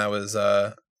lists when I was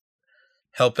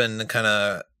helping kind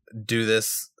of do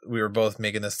this. We were both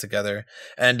making this together,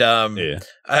 and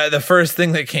the first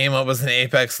thing that came up was an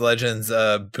Apex Legends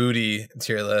booty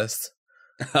tier list.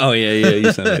 Oh yeah,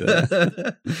 you sent me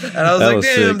that. And I was That like, was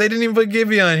damn, sick. they didn't even put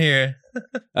Gibby on here.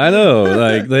 I know,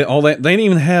 like they didn't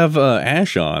even have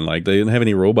Ash on. Like they didn't have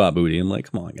any robot booty. I'm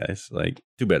like, come on, guys, like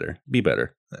do better, be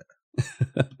better.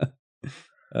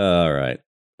 All right.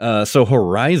 So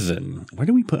Horizon, where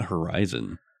do we put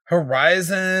Horizon?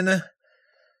 Horizon.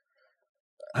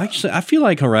 Actually, I feel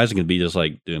like Horizon could be just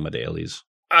like doing my dailies.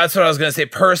 That's what I was gonna say.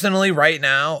 Personally, right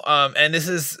now, and this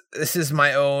is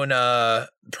my own,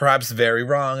 perhaps very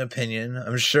wrong opinion.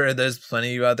 I'm sure there's plenty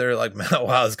of you out there like,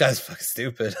 wow, this guy's fucking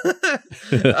stupid.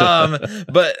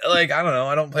 But like, I don't know.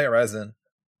 I don't play Horizon.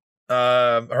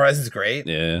 Horizon's great.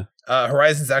 Yeah.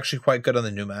 Horizon's actually quite good on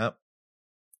the new map.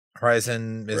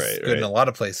 Horizon is good in a lot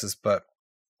of places, but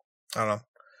I don't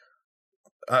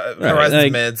know. Horizon's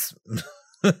like, mids.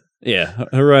 Yeah,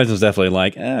 Horizon's definitely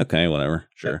like, okay, whatever,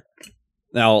 sure.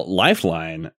 Now,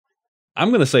 Lifeline, I'm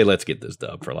going to say let's get this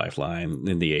dub for Lifeline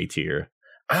in the A tier.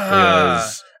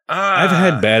 Because I've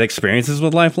had bad experiences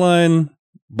with Lifeline,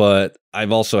 but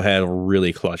I've also had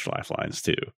really clutch Lifelines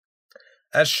too.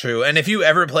 That's true. And if you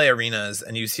ever play arenas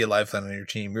and you see a Lifeline on your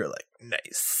team, you're like,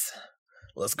 nice.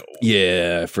 Let's go.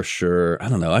 Yeah, for sure. I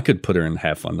don't know. I could put her in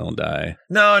Have Fun, Don't Die.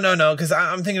 No. Because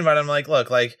I'm thinking about it. I'm like,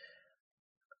 look, like,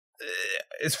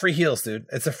 it's free heals, dude.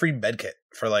 It's a free med kit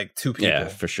for like 2 people. Yeah,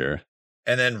 for sure.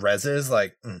 And then reses,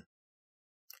 like,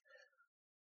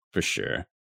 For sure.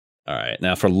 All right.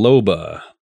 Now for Loba.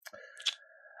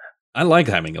 I like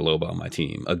having a Loba on my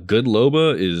team. A good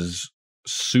Loba is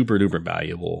super duper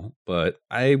valuable, but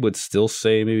I would still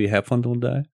say maybe Have Fun, Don't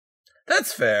Die.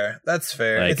 That's fair. Like,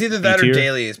 it's either that or E-tier?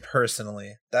 dailies,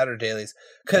 personally. Dailies,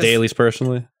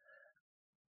 personally.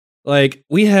 Like,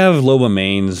 we have Loba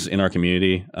mains in our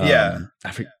community. Yeah.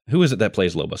 Who is it that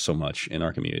plays Loba so much in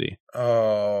our community?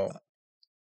 Oh,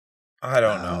 I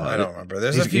don't know. I don't remember.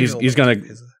 There's a few. He's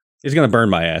gonna burn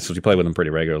my ass because we play with him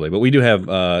pretty regularly. But we do have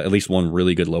at least one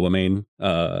really good Loba main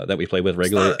that we play with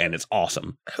regularly, and it's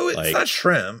awesome. It's not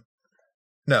Shrimp.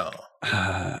 No,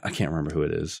 I can't remember who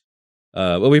it is.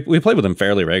 But we play with him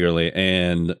fairly regularly,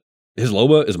 and his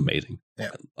Loba is amazing.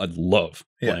 Yeah. I love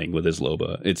playing with his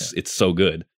Loba. It's so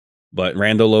good. But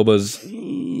Rando Loba's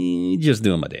just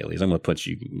doing my dailies. I'm gonna put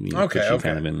you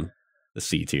kind of in the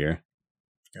C tier.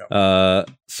 Yep.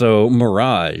 So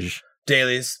Mirage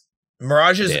dailies.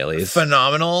 Mirage is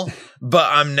phenomenal,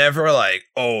 but I'm never like,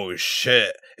 oh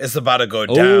shit, it's about to go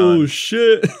down. Oh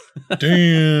shit,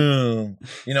 damn.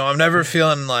 I'm never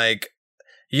feeling like,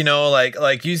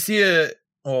 like you see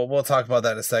well, we'll talk about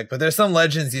that in a sec. But there's some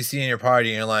legends you see in your party,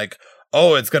 and you're like,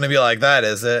 oh, it's gonna be like that,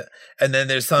 is it? And then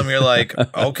there's some you're like,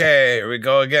 okay, here we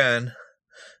go again.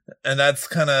 And that's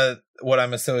kind of what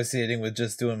I'm associating with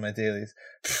just doing my dailies.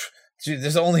 Dude,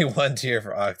 there's only one tier for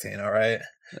Octane, all right?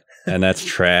 And that's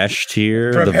trash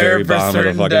tier, Prepare the very for bottom of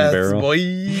the fucking deaths, barrel. Boy.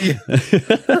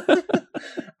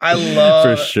 I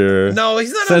love for sure. No,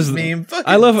 he's not a meme.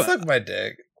 Fucking suck my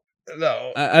dick.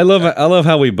 No, I love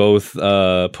how we both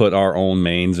put our own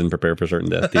mains and prepare for certain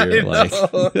death tier. Like,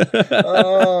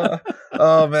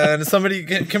 oh man, somebody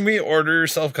can we order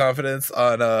self confidence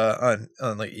on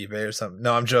like eBay or something?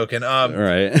 No, I'm joking.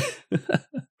 Right.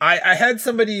 I had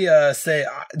somebody say,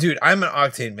 dude, I'm an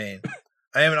Octane main.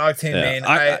 I am an Octane main.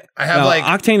 I have like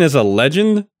Octane is a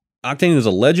legend. Octane is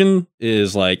a legend.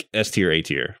 Is like S tier, A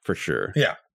tier for sure.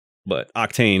 Yeah, but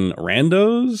Octane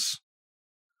randos. ...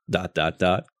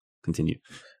 Continue.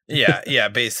 yeah.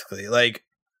 Basically, like,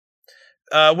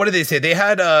 what did they say? They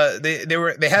had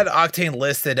they had Octane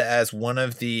listed as one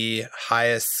of the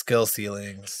highest skill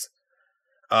ceilings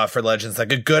for legends.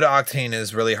 Like, a good Octane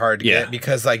is really hard to get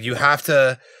because like you have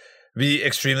to be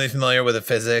extremely familiar with the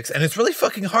physics, and it's really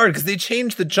fucking hard because they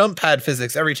change the jump pad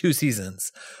physics every 2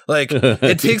 seasons. Like,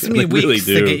 it takes me weeks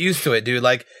to get used to it, dude.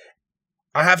 Like,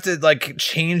 I have to like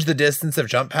change the distance of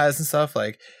jump pads and stuff.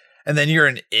 Like, and then you're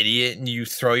an idiot and you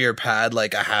throw your pad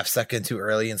like a half second too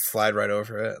early and slide right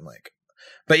over it. And like,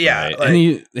 but yeah, right. Like,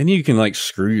 and you can like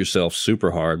screw yourself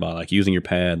super hard by like using your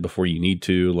pad before you need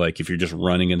to. Like, if you're just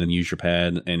running and then use your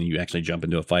pad and you actually jump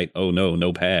into a fight, oh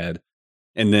no pad.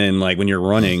 And then like when you're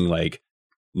running, like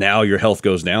now your health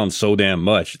goes down so damn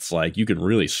much. It's like you can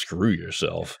really screw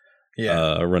yourself.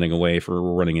 Running away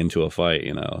for running into a fight,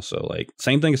 So like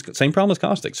same problem as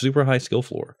Caustic, super high skill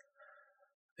floor.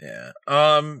 Yeah.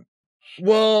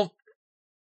 Well,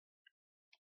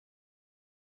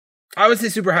 I would say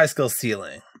super high skill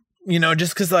ceiling,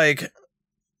 just because like,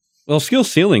 well, skill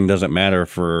ceiling doesn't matter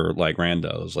for like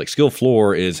randos. Like, skill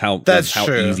floor is how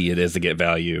easy it is to get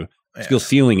value. Yeah. Skill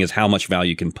ceiling is how much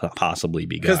value can possibly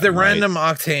be gotten. Because the random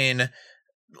Octane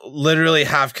literally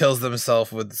half kills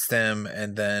themselves with stim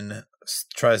and then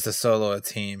tries to solo a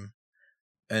team,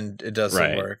 and it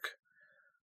doesn't work.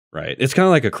 right? It's kind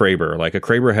of like a Kraber. Like a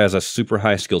Kraber has a super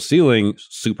high skill ceiling,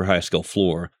 super high skill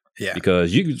floor. Yeah.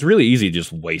 Because it's really easy to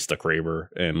just waste a Kraber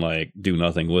and like do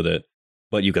nothing with it.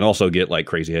 But you can also get like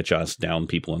crazy headshots, down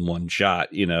people in one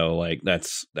shot. You know, like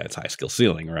that's high skill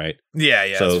ceiling, right? Yeah,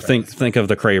 yeah. So think of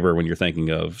the Kraber when you're thinking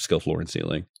of skill floor and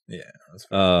ceiling. Yeah.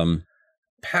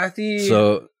 Pathy.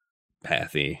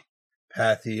 Pathy.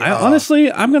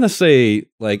 Honestly, I'm gonna say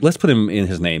like let's put him in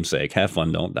his namesake. Have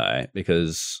fun, don't die,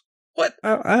 because what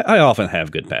I often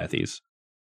have good Pathies.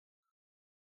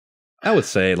 I would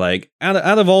say, like,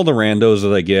 out of all the randos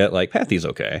that I get, like, Pathy's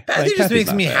okay. Pathy like, just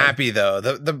makes me happy, though.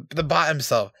 The bot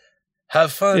himself.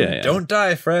 Have fun. Yeah. Don't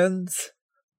die, friends.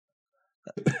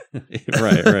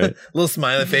 right. Little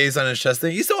smiley face on his chest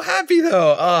thing. He's so happy,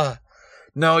 though.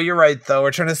 No, you're right, though.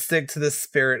 We're trying to stick to the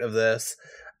spirit of this.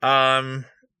 I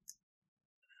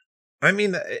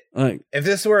mean, if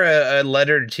this were a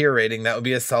lettered tier rating, that would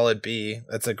be a solid B.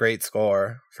 That's a great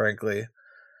score, frankly.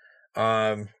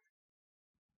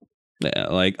 Yeah,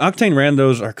 like Octane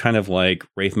randos are kind of like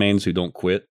Wraith mains who don't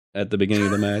quit at the beginning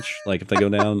of the match. Like if they go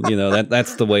down, you know,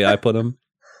 that's the way I put them.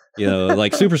 You know,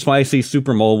 like super spicy,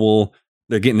 super mobile.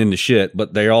 They're getting into shit,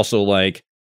 but they're also like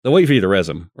they'll wait for you to res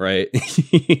them, right?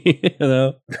 You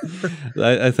know,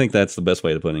 I think that's the best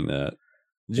way of putting that.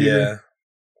 Yeah.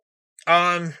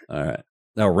 All right.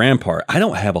 Now Rampart. I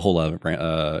don't have a whole lot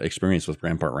of experience with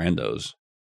Rampart randos.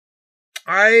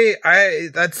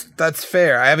 That's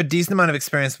fair. I have a decent amount of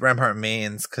experience with Rampart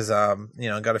mains because you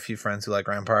know, got a few friends who like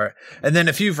Rampart, and then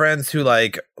a few friends who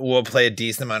like will play a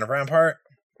decent amount of Rampart.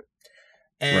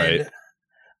 And right.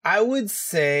 I would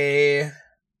say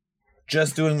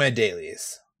just doing my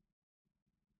dailies.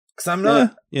 Cause I'm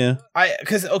not so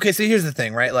here's the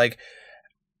thing, right? Like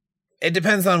it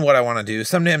depends on what I want to do.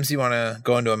 Sometimes you want to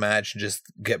go into a match and just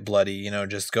get bloody, you know,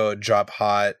 just go drop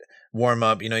hot, warm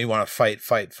up, you know, you want to fight.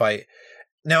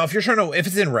 Now, if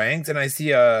it's in ranked and I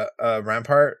see a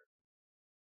Rampart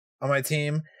on my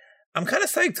team, I'm kind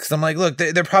of psyched because I'm like, look,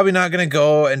 they're probably not going to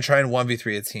go and try and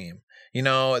 1v3 a team. You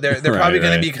know, they're probably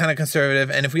going to be kind of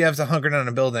conservative. And if we have to hunker down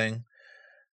a building,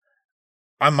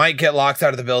 I might get locked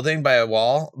out of the building by a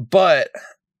wall, but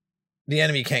the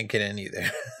enemy can't get in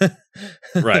either.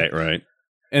 Right.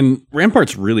 And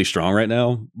Rampart's really strong right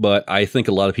now, but I think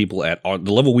a lot of people at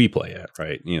the level we play at,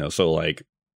 right? You know, so like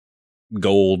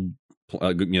gold,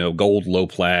 low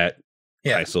plat,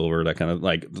 high silver, that kind of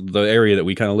like the area that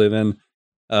we kind of live in.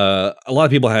 A lot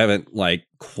of people haven't like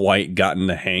quite gotten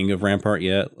the hang of Rampart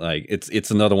yet. Like it's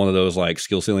another one of those like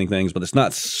skill ceiling things, but it's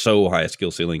not so high a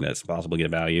skill ceiling that it's possible to get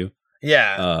value.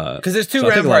 Yeah, because there's two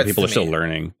Ramparts. I think a lot of people are still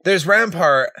learning. There's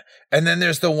Rampart, and then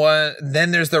there's the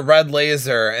red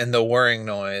laser and the whirring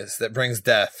noise that brings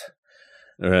death.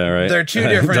 Right. They're two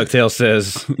different. DuckTales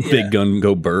says, "Big gun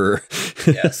go burr."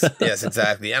 Yes,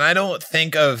 exactly. And I don't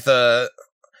think of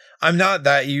I'm not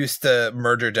that used to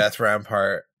murder death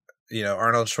Rampart, you know,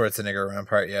 Arnold Schwarzenegger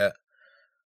Rampart yet.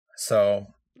 So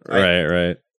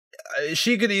right.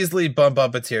 She could easily bump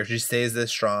up a tier if she stays this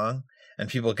strong. And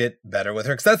people get better with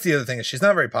her because that's the other thing is she's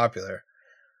not very popular.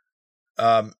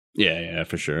 Yeah,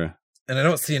 for sure. And I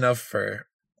don't see enough for.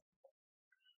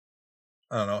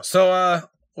 I don't know. So,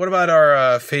 what about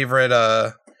our favorite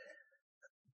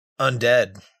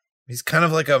undead? He's kind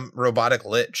of like a robotic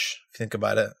lich. If you think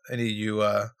about it, any of you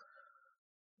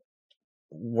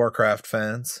Warcraft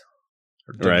fans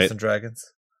or Dungeons and Dragons?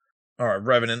 All right,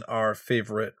 Revenant, our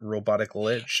favorite robotic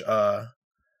lich.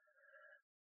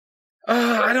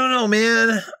 I don't know,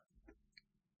 man.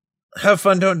 Have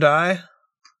fun, don't die.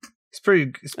 It's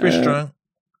pretty strong.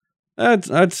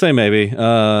 I'd say maybe.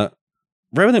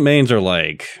 Revenant mains are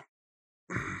like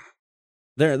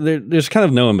there's kind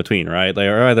of no in between, right? They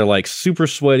are either like super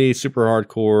sweaty, super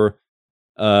hardcore,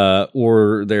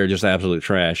 or they're just absolute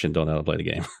trash and don't know how to play the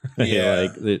game. Yeah,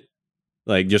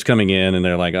 like just coming in and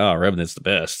they're like, oh, Revenant's the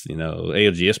best. You know,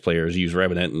 AOGS players use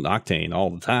Revenant and Octane all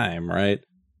the time, right?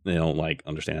 They don't like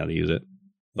understand how to use it.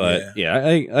 But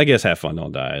I guess have fun,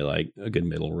 don't die. Like a good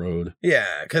middle road. Yeah,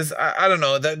 because I don't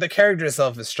know. The character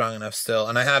itself is strong enough still.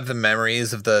 And I have the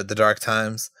memories of the dark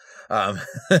times.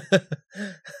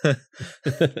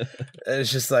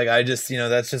 It's just like,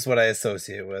 that's just what I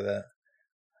associate with it.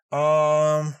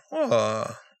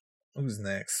 Who's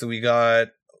next? So we got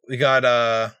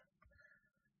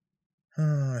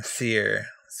Seer.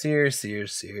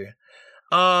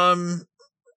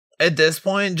 At this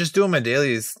point, just doing my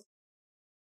dailies.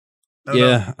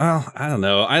 I don't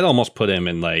know. I'd almost put him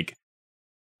in like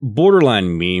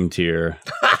borderline meme tier.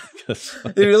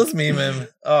 Dude, let's meme him.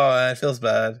 Oh, it feels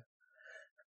bad.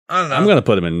 I don't know. I'm gonna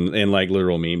put him in like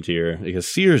literal meme tier because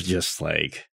Seer's just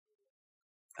like,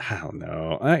 I don't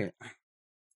know.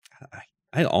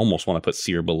 I almost want to put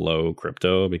Seer below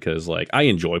Crypto because like I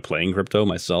enjoy playing Crypto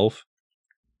myself.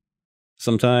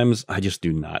 Sometimes I just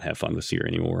do not have fun with Seer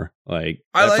anymore. Like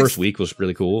that first week was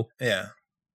really cool. Yeah.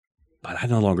 But I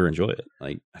no longer enjoy it.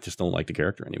 Like I just don't like the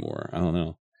character anymore. I don't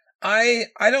know. I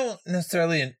don't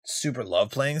necessarily super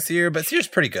love playing Seer, but Seer's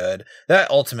pretty good. That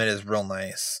ultimate is real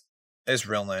nice. It's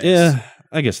real nice. Yeah,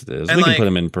 I guess it is. And we like, can put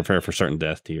him in prepare for certain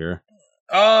death tier.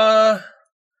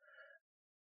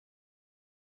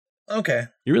 Okay.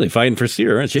 You're really fighting for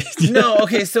Seer, aren't you? No,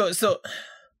 okay, so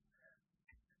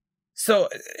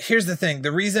here's the thing.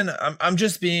 The reason I'm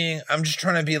just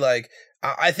trying to be like,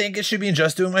 I think it should be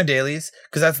just doing my dailies,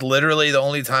 because that's literally the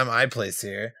only time I play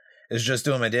Seer, is just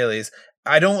doing my dailies.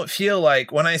 I don't feel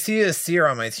like when I see a Seer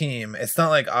on my team, it's not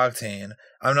like Octane.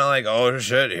 I'm not like, oh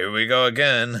shit, here we go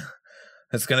again.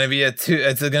 It's gonna be a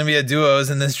duos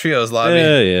in this trios lobby.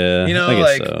 Yeah. You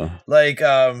know,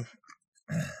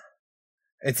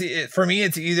 for me,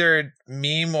 it's either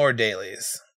meme or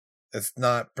dailies. It's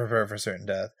not prepare for certain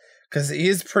death, because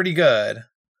he's pretty good.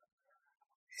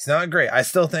 He's not great. I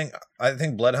think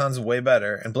Bloodhound's way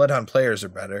better, and Bloodhound players are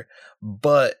better.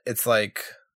 But it's like,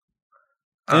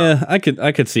 yeah, I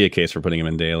could see a case for putting him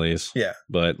in dailies. Yeah,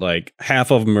 but like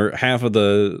half of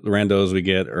the randos we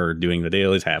get are doing the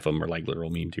dailies. Half of them are like literal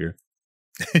meme tier.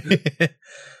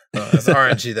 It's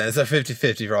RNG then. It's a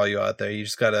 50-50 for all you out there. You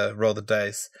just gotta roll the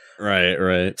dice.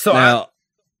 Right. So now,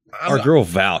 our girl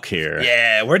Valk here.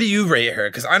 Yeah, where do you rate her?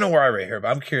 Because I know where I rate her, but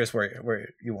I'm curious where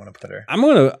you want to put her. I'm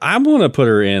gonna put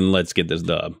her in. Let's get this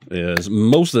dub. Is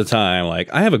most of the time, like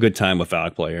I have a good time with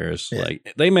Valk players. Yeah.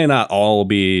 Like they may not all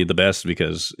be the best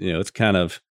because it's kind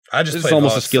of it's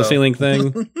almost a skill ceiling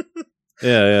thing.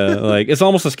 yeah. Like it's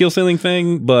almost a skill ceiling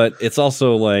thing, but it's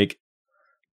also like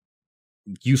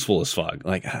useful as fuck.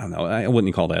 Like I don't know, I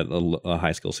wouldn't call that a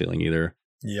high skill ceiling either.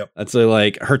 Yep. I'd say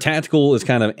like her tactical is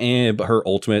kind of but her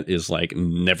ultimate is like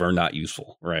never not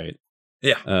useful, right?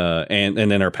 Yeah. And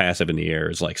then her passive in the air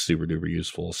is like super duper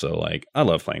useful. So like I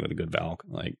love playing with a good Valk.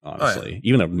 Like honestly,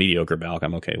 even a mediocre Valk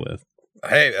I'm okay with.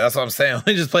 Hey, that's what I'm saying.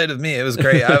 We just played with me. It was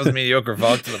great. I was mediocre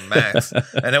Valk to the max,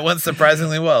 and it went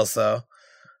surprisingly well. So.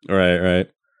 Right.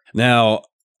 Now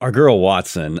our girl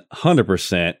Watson,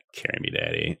 100% carry me,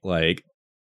 daddy. Like,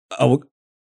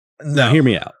 Now, hear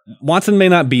me out. Watson may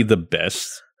not be the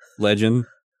best legend,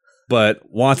 but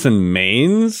Watson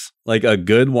mains, like a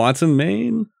good Watson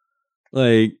main,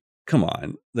 like come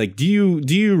on. Like, do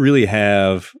you really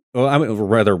have? Well, I mean,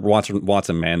 rather Watson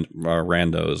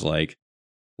randos. Like,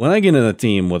 when I get in a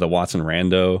team with a Watson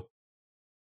rando,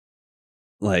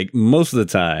 like most of the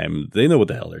time they know what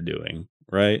the hell they're doing,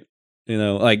 right?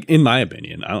 Like in my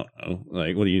opinion, I don't know.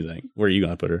 Like, what do you think? Where are you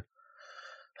gonna put her?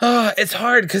 It's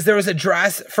hard because there was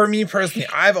for me personally,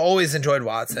 I've always enjoyed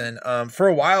Watson. For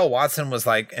a while, Watson was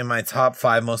like in my top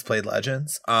 5 most played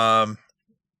legends. I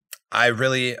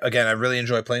really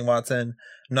enjoy playing Watson.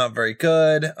 Not very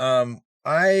good. I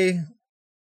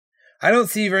don't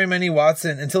see very many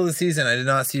Watson until this season. I did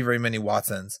not see very many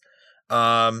Watsons.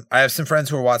 I have some friends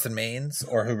who are Watson mains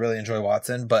or who really enjoy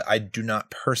Watson, but I do not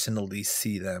personally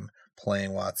see them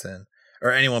playing Watson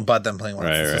or anyone but them playing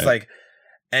Watson. Right, so it's like.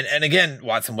 And again,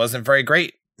 Watson wasn't very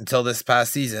great until this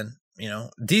past season.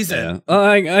 Decent. Yeah.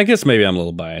 I guess maybe I'm a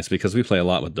little biased because we play a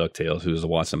lot with DuckTales, who's a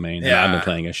Watson main. Yeah. And I've been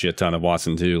playing a shit ton of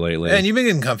Watson too lately. And you've been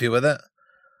getting comfy with it.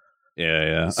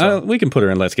 Yeah. So. We can put her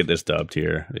in Let's Get This dubbed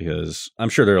here because I'm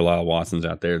sure there are a lot of Watsons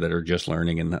out there that are just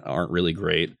learning and aren't really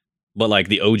great. But like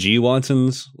the OG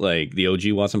Watsons, like the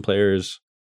OG Watson players,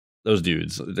 those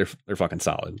dudes, they're fucking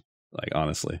solid. Like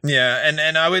honestly, yeah,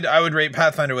 and I would rate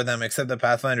Pathfinder with them, except that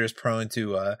Pathfinder is prone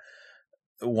to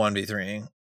 1v3ing.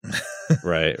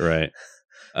 right.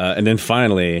 And then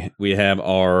finally, we have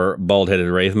our bald-headed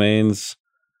Wraith mains,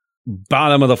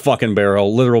 bottom of the fucking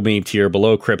barrel, literal meme tier,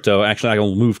 below Crypto. Actually, I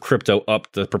will move Crypto up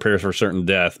to prepare for certain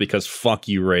death because fuck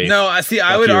you, Wraith. No,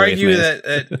 I would argue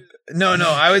that no,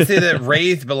 I would say that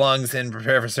Wraith belongs in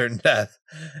prepare for certain death.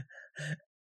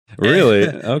 Really?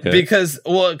 Okay. Because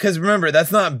remember,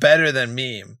 that's not better than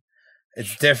meme.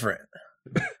 It's different.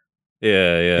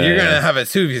 Yeah. You're gonna have a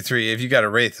 2v3 if you got a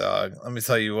Wraith dog. Let me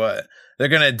tell you what. They're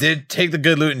gonna take the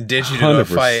good loot and ditch you to go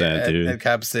fight at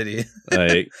Cap City.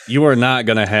 Like you are not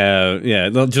gonna have,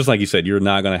 just like you said, you're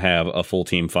not gonna have a full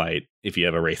team fight if you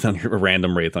have a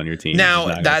random Wraith on your team.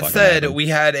 Now that said, we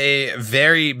had a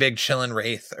very big chillin'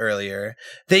 Wraith earlier.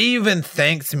 They even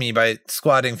thanked me by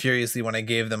squatting furiously when I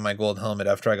gave them my gold helmet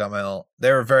after I got my ult.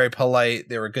 They were very polite.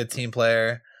 They were a good team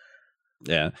player.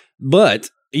 Yeah, but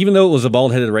even though it was a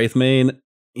bald-headed Wraith main,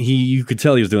 you could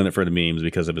tell he was doing it for the memes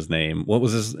because of his name. What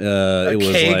was his? It was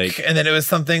cake, like, and then it was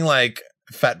something like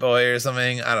Fat Boy or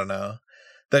something. I don't know.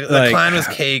 The clan was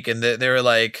Cake, and they were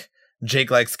like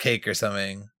Jake likes cake or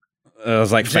something. It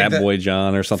was like Fat Boy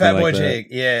John or something like that. Fat Boy Jake,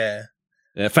 yeah.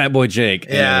 Yeah, Fat Boy Jake.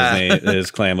 Yeah. And his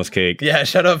clan was Cake. Yeah,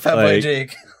 shout out Fat Boy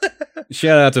Jake.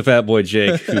 Shout out to Fat Boy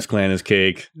Jake, whose clan is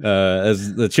Cake,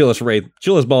 as the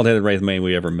chillest bald-headed Wraith main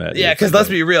we ever met. Yeah, because let's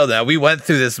be real now. We went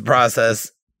through this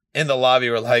process in the lobby.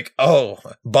 We're like, oh,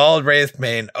 bald Wraith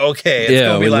main. Okay, it's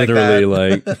gonna be like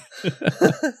that.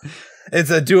 It's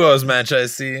a duos match, I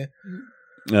see.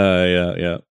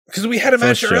 Yeah. Because we had a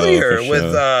match earlier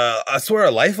with, I swear,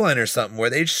 a Lifeline or something, where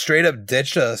they just straight up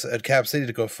ditched us at Cap City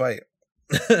to go fight.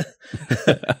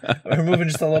 We're moving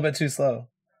just a little bit too slow.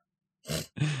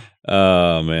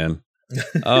 Oh, man.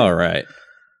 All right.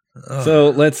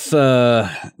 So let's, now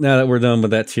that we're done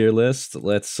with that tier list,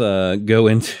 let's go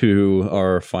into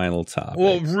our final topic.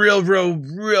 Well,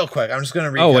 real quick. I'm just going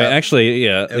to recap. Oh, wait, actually,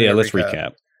 yeah, let's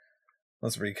recap.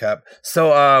 Let's recap.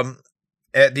 So,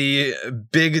 at the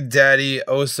Big Daddy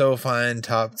Oh So Fine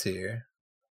top tier.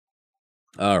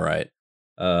 All right.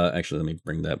 Actually, let me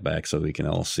bring that back so we can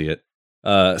all see it.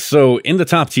 So in the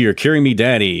top tier, Carry Me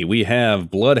Daddy, we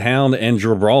have Bloodhound and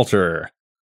Gibraltar.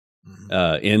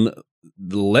 In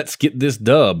Let's Get This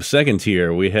Dub, second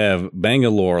tier, we have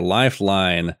Bangalore,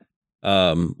 Lifeline,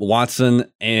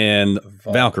 Watson, and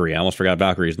Valkyrie. I almost forgot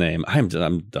Valkyrie's name. I'm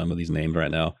done with these names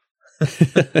right now.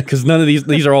 Because none of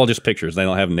these are all just pictures. They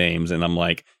don't have names, and I'm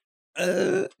like,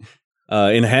 in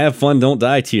Have Fun Don't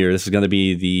Die tier, this is going to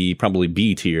be the probably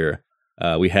B tier.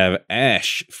 We have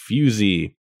Ash,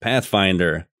 Fusey,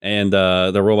 Pathfinder, and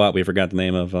the robot we forgot the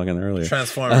name of fucking earlier.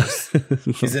 Transformers.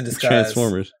 He's in disguise.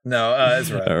 Transformers. No,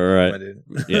 it's right. All right. My dude.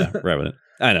 Yeah, Revenant.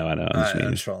 I know.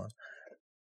 I'm trolling.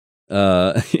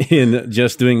 In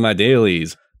Just Doing My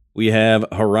Dailies, we have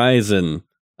Horizon,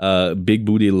 Big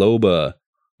Booty Loba,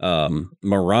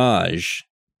 Mirage,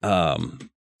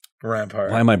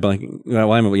 Rampart. Why am I blanking?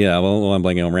 I'm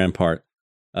blanking on Rampart.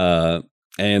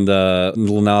 And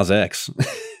Lil Nas X.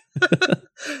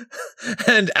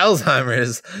 And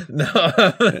Alzheimer's. No.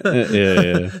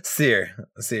 Yeah.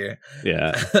 Seer.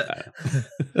 Yeah.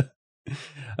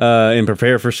 And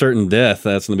Prepare for Certain Death.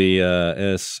 That's going to be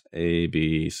S, A,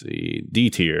 B, C, D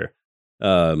tier.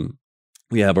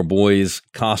 We have our boys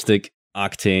Caustic,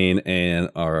 Octane, and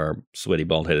our sweaty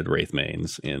bald-headed Wraith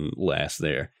mains in last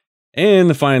there.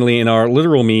 And finally, in our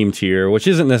literal meme tier, which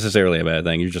isn't necessarily a bad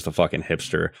thing, you're just a fucking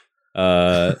hipster,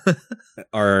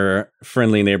 our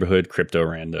friendly neighborhood crypto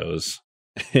randos.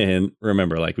 And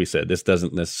remember, like we said, this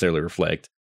doesn't necessarily reflect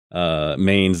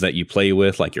mains that you play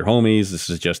with, like your homies. This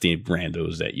is just the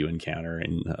randos that you encounter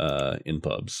in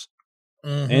pubs.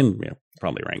 Mm-hmm. And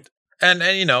probably ranked. And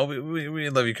we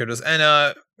love you, cryptos.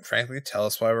 And frankly, tell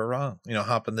us why we're wrong.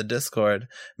 Hop in the Discord,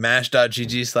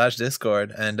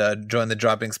 mash.gg/Discord, and join the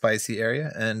Dropping Spicy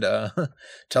area, and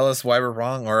tell us why we're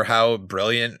wrong, or how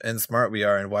brilliant and smart we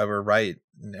are, and why we're right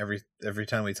every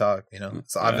time we talk.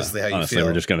 It's obviously how you honestly, feel.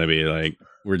 We're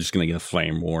just gonna get a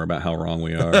flame war about how wrong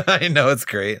we are. I know, it's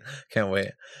great. Can't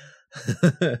wait.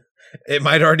 It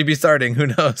might already be starting. Who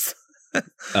knows?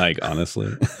 Like,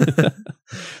 honestly.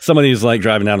 Somebody's like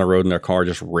driving down the road in their car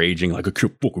just raging like, I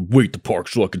can't fucking wait to park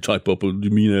so I can type up a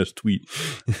mean ass tweet.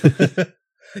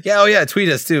 Yeah, tweet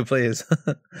us too, please.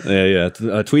 Yeah.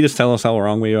 Tweet us, tell us how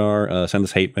wrong we are, send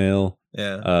us hate mail.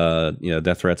 Yeah.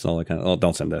 Death threats and all that kind of. Oh,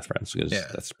 don't send death threats because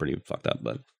that's pretty fucked up,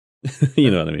 but you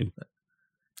know what I mean.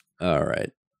 All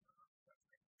right.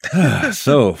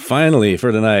 So finally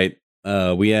for tonight,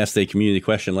 we asked a community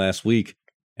question last week.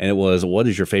 And it was, what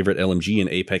is your favorite LMG in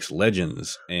Apex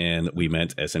Legends? And we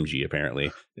meant SMG,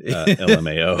 apparently.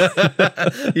 LMAO.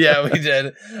 Yeah, we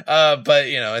did. But,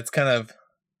 it's kind of,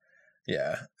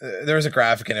 there was a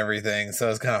graphic and everything,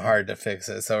 so it's kind of hard to fix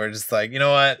it. So we're just like, you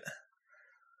know what?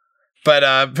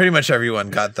 But pretty much everyone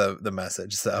got the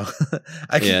message, so.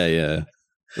 Yeah.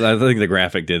 I think the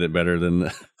graphic did it better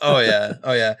than... Oh,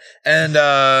 yeah. And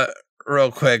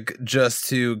real quick, just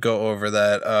to go over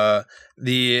that,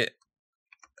 the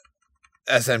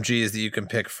SMGs that you can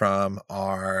pick from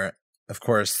are, of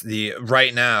course, the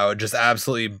right now just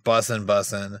absolutely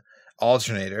bussin'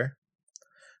 alternator,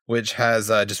 which has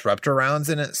disruptor rounds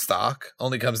in it, stock,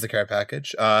 only comes the care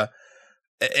package.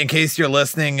 In case you're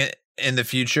listening in the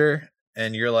future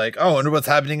and you're like, oh, I wonder what's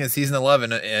happening in season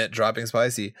 11 at Dropping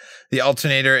Spicy. The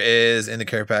alternator is in the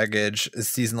care package,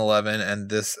 season 11, and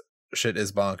this shit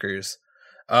is bonkers.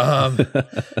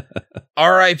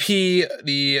 RIP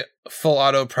the full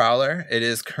auto prowler. It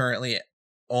is currently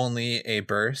only a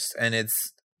burst, and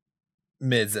it's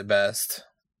mids at best.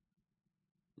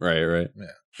 Right. Yeah.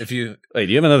 If you do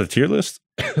you have another tier list?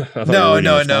 No.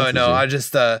 I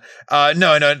just no.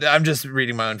 I'm just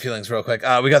reading my own feelings real quick.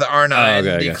 We got the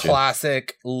R9, the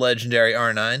classic legendary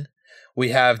R9. We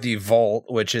have the Volt,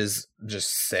 which is just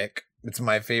sick. It's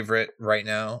my favorite right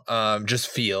now. Just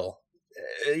feel,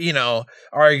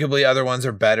 arguably other ones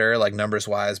are better, like numbers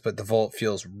wise, but the Volt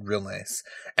feels real nice.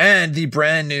 And the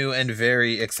brand new and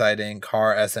very exciting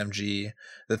car SMG,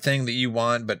 the thing that you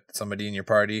want, but somebody in your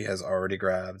party has already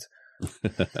grabbed.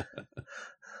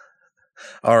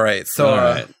 All right.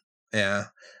 So, yeah.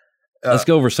 Let's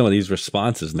go over some of these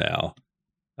responses now.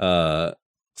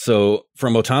 So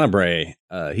from Otanabre,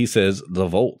 he says the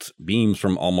Volt beams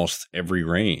from almost every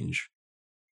range.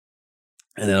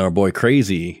 And then our boy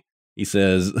Crazy, he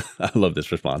says, I love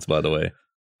this response, by the way.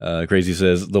 Crazy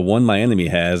says, the one my enemy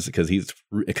has because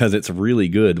it's really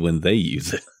good when they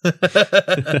use it.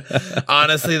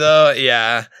 Honestly, though,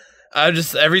 yeah.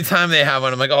 Every time they have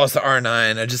one, I'm like, oh, it's the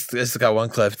R9. I just got one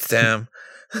clip. Damn.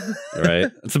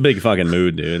 Right? It's a big fucking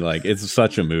mood, dude. Like, it's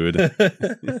such a mood.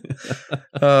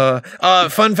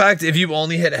 Fun fact, if you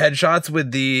only hit headshots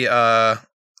with the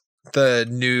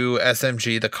new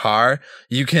SMG, the car,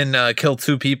 you can kill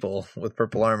 2 people with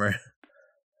purple armor.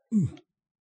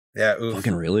 Yeah, oof.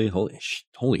 Fucking really? Holy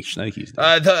shnikes.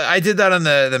 I did that on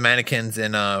the mannequins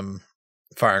in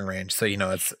firing range, so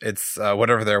it's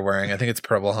whatever they're wearing. I think it's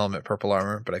purple helmet, purple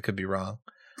armor, but I could be wrong.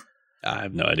 I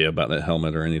have no idea about that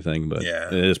helmet or anything, but yeah,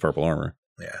 it is purple armor.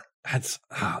 Yeah,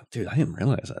 dude, I didn't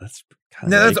realize that. That's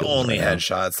kind of that's only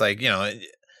headshots. Like I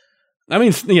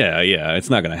mean, yeah,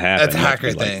 it's not going to happen. That's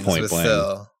hacker things, but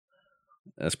still,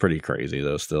 that's pretty crazy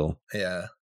though. Still, yeah.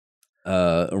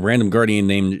 A random guardian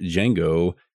named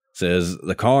Django says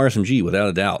the car SMG, without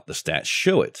a doubt, the stats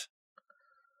show it.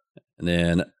 And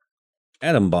then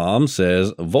Atom Bomb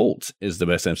says Volt is the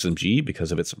best SMG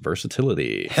because of its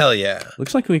versatility. Hell yeah.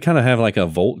 Looks like we kind of have like a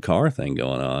Volt car thing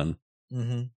going on.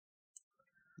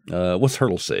 Mm-hmm. What's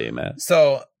Hurdle say, Matt?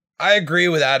 So I agree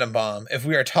with Atom Bomb. If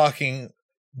we are talking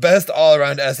best all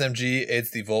around SMG,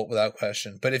 it's the Volt without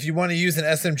question. But if you want to use an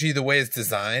SMG the way it's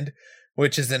designed,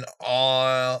 which is an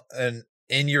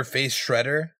in-your-face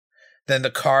shredder, then the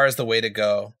car is the way to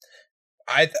go.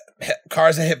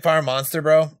 Car's a hipfire monster,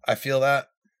 bro. I feel that.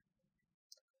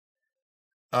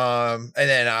 And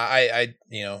then I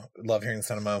love hearing the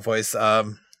sound of my own voice.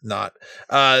 Not.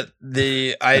 I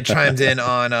chimed in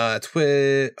on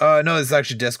Twitter. No, this is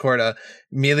actually Discord.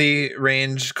 Melee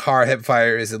range car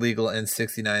hipfire is illegal in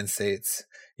 69 states.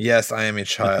 Yes, I am a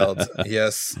child.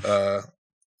 Yes,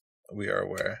 we are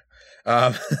aware.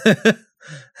 And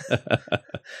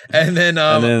then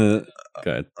on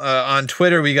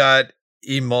Twitter we got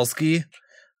Emolsky,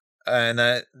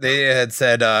 and they had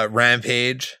said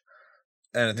Rampage,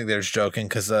 and I think they're just joking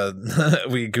because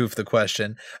we goofed the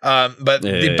question. But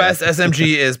the best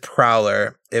SMG is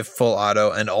Prowler if full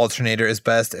auto, and Alternator is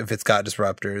best if it's got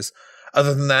disruptors.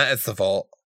 Other than that, it's the Volt.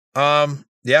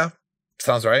 Yeah,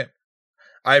 sounds right.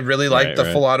 I really like the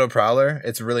full auto Prowler.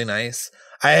 It's really nice.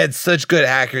 I had such good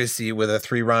accuracy with a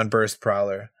 3-round burst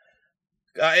Prowler.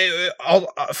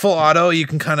 Full auto, you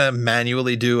can kind of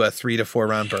manually do a 3 to 4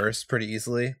 round burst pretty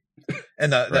easily,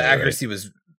 and the accuracy was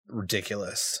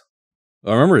ridiculous.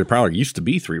 I remember the Prowler used to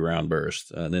be 3-round burst,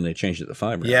 and then they changed it to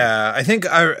 5 round. Yeah, I think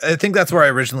that's where I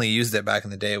originally used it back in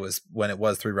the day, was when it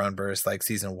was 3-round burst, like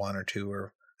season 1 or 2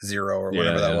 or 0 or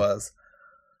whatever that was.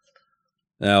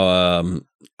 Now,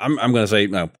 I'm going to say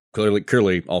no.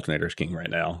 Clearly, Alternator's king right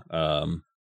now.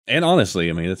 And honestly,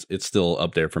 I mean, it's still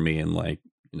up there for me in like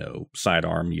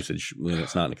sidearm usage when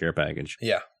it's not in the care package.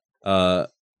 Yeah.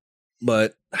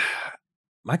 But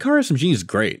my car SMG is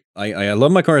great. I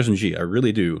love my car SMG. I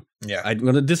really do. Yeah. I'm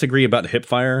going to disagree about the hip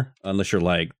fire unless you're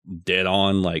like dead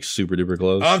on, like super duper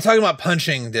close. Oh, I'm talking about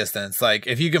punching distance. Like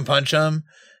if you can punch them,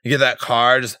 you get that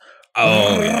car just.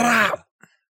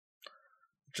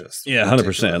 Just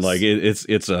 100%. Like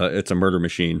it's a murder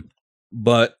machine.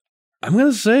 But I'm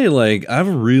gonna say, like, I've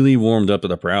really warmed up to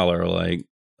the Prowler. Like,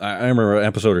 I remember an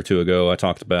episode or 2 ago, I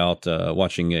talked about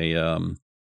watching a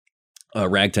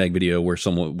ragtag video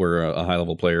where a high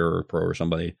level player or pro or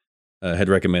somebody had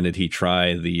recommended he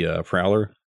try the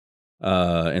Prowler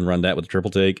and run that with the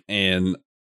triple take. And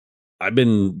I've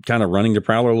been kind of running the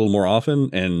Prowler a little more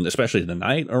often, and especially the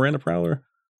night I ran the Prowler.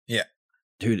 Yeah,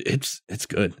 dude, it's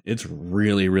good. It's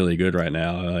really, really good right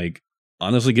now. Like,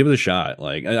 honestly, give it a shot.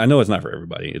 Like, I know it's not for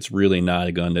everybody. It's really not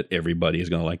a gun that everybody is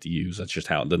going to like to use. That's just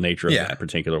how the nature of that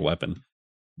particular weapon.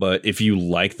 But if you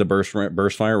like the burst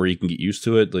fire where you can get used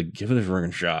to it, like, give it a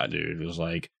freaking shot, dude. It was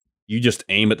like, you just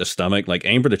aim at the stomach, like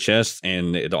aim for the chest,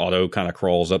 and the auto kind of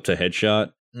crawls up to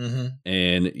headshot.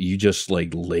 and you just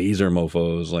like laser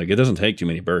mofos. Like it doesn't take too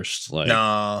many bursts, like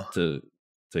to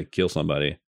kill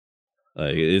somebody.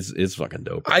 Like it's fucking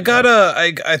dope. I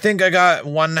think I got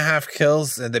 1.5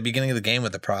 kills at the beginning of the game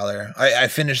with the Prowler. I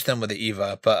finished them with the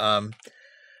Eva, but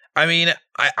I mean,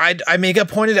 I make a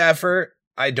pointed effort.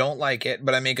 I don't like it,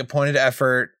 but I make a pointed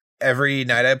effort every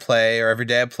night I play or every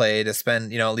day I play to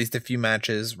spend, at least a few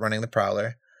matches running the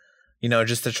Prowler,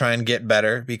 just to try and get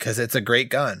better because it's a great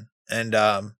gun. And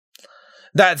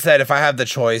that said, if I have the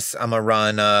choice, I'm gonna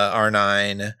run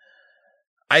R9.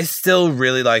 I still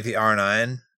really like the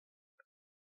R9.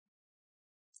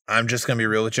 I'm just going to be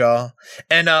real with y'all.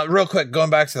 And real quick, going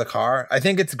back to the car, I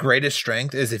think its greatest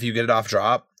strength is if you get it off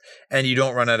drop and you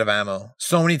don't run out of ammo.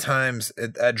 So many times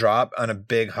at drop, on a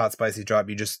big, hot, spicy drop,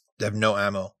 you just have no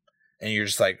ammo. And you're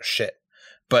just like, shit.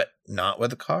 But not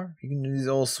with the car. You can do these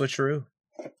old switcheroo.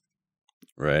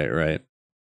 Right.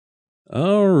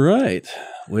 All right.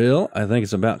 Well, I think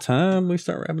it's about time we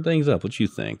start wrapping things up. What you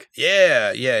think?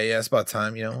 Yeah. It's about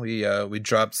time. We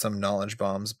dropped some knowledge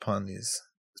bombs upon these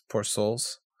poor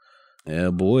souls.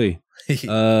 Yeah, boy.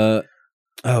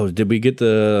 Did we get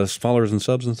the followers and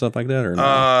subs and stuff like that, or no?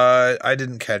 I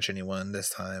didn't catch anyone this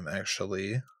time,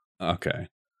 actually. Okay.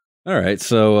 All right.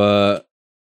 So,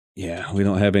 we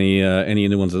don't have any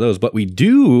new ones of those, but we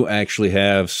do actually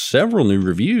have several new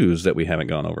reviews that we haven't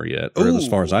gone over yet. Or as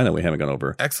far as I know, we haven't gone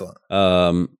over. Excellent.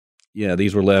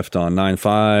 These were left on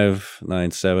 9.5,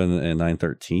 9.7, and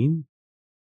 9.13.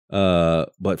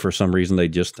 But for some reason they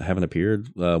just haven't appeared.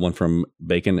 One from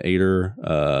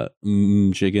Baconator,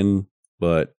 Chicken,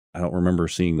 but I don't remember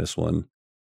seeing this one.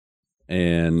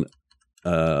 And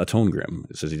a Tone Grim.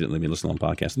 It says he didn't let me listen on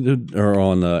podcast or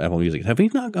on Apple Music. Have we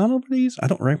not gone over these? I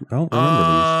don't remember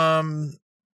these.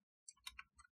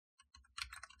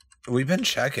 We've been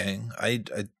checking. I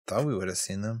thought we would have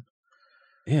seen them.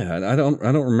 Yeah, I don't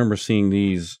remember seeing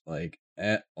these like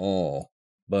at all.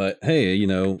 But hey,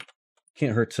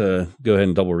 can't hurt to go ahead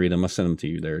and double read them. I'll send them to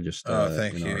you there. Just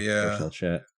thank you. Yeah, personal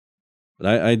chat.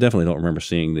 But I definitely don't remember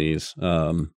seeing these.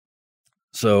 So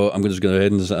I'm just going to go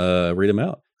ahead and read them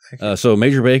out. So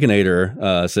Major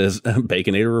Baconator says,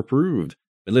 Baconator approved.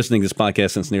 Been listening to this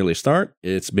podcast since nearly start.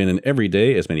 It's been an every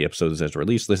day, as many episodes as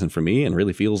released. Listen for me, and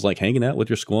really feels like hanging out with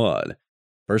your squad.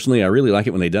 Personally, I really like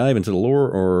it when they dive into the lore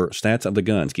or stats of the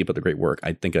guns. Keep up the great work.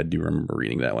 I think I do remember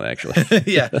reading that one, actually.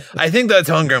 Yeah, I think the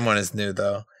Tone Grim one is new,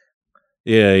 though.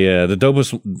 Yeah. The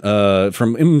dopest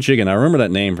from Chicken. I remember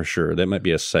that name for sure. That might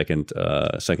be a second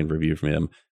review from him.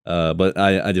 But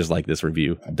I just like this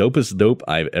review. Dopest dope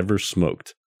I've ever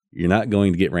smoked. You're not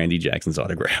going to get Randy Jackson's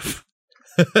autograph.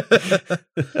 5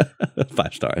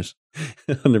 stars.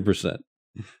 100%.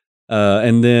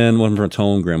 And then one from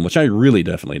Tone Grim, which I really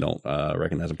definitely don't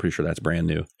recognize. I'm pretty sure that's brand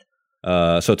new.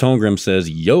 So Tone Grim says,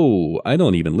 yo, I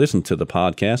don't even listen to the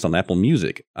podcast on Apple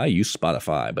Music. I use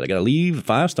Spotify, but I got to leave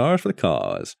 5 stars for the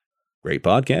cause. Great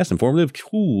podcast, informative,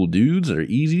 cool dudes that are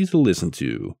easy to listen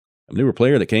to. I'm a newer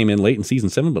player that came in late in Season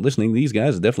 7, but listening to these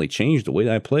guys has definitely changed the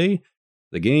way I play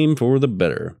the game for the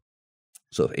better.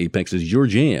 So if Apex is your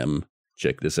jam,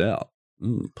 check this out.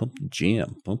 Pump the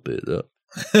jam. Pump it up.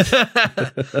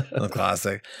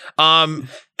 Classic. And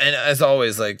as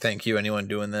always, thank you, anyone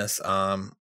doing this.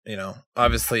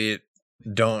 Obviously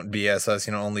don't BS us,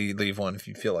 only leave one if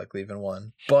you feel like leaving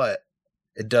one, but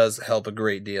it does help a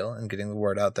great deal in getting the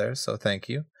word out there. So thank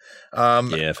you.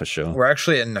 Yeah, for sure. We're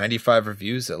actually at 95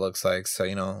 reviews, it looks like. So,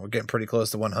 we're getting pretty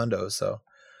close to 100. So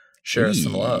share us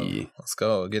some love. Let's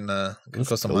go. Getting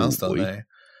close to a milestone there.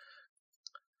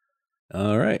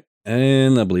 All right.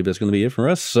 And I believe that's going to be it for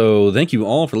us. So thank you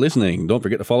all for listening. Don't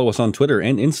forget to follow us on Twitter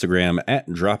and Instagram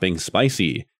at Dropping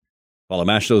Spicy. Follow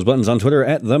Mash Those Buttons on Twitter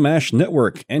at The Mash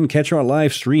Network, and catch our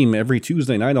live stream every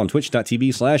Tuesday night on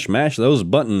twitch.tv/Mash Those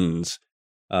Buttons.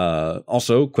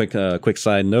 Also, quick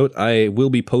side note, I will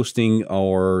be posting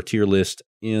our tier list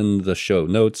in the show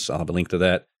notes. I'll have a link to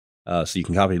that. So you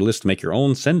can copy the list to make your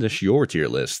own. Send us your tier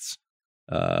lists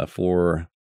for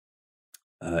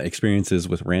experiences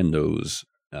with randos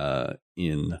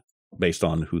based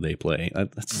on who they play.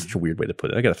 That's such a weird way to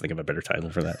put it. I gotta think of a better title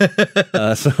for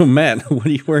that. So Matt,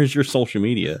 where's your social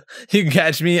media? You can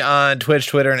catch me on Twitch,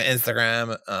 Twitter, and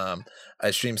Instagram.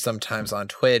 I stream sometimes on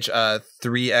Twitch,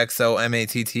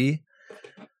 3XOMATT,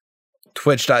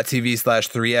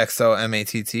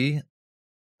 twitch.tv/3XOMATT.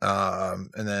 And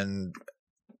then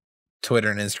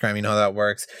Twitter and Instagram, you know how that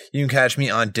works. You can catch me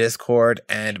on Discord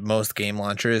and most game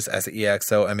launchers as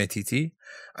EXOMATT.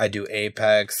 I do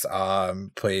Apex,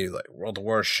 play World of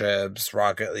Warships,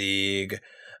 Rocket League,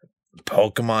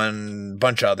 Pokemon,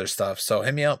 bunch of other stuff. So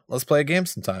hit me up. Let's play a game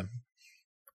sometime.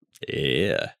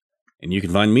 Yeah. And you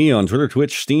can find me on Twitter,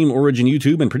 Twitch, Steam, Origin,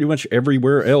 YouTube, and pretty much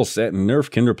everywhere else at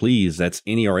NerfKinderPlease. That's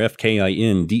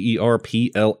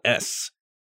NERFKINDERPLS.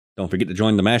 Don't forget to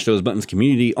join the Mash Those Buttons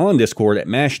community on Discord at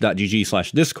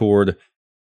mash.gg/discord.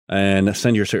 And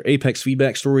send your Apex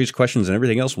feedback, stories, questions, and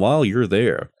everything else while you're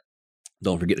there.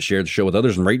 Don't forget to share the show with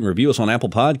others and rate and review us on Apple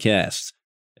Podcasts.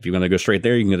 If you want to go straight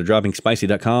there, you can go to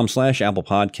droppingspicy.com/Apple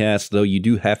Podcasts, though you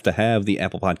do have to have the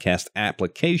Apple Podcast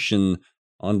application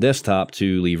on desktop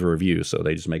to leave a review, so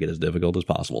they just make it as difficult as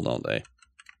possible, don't they?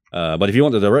 But if you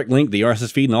want the direct link, the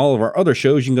RSS feed, and all of our other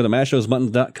shows, you can go to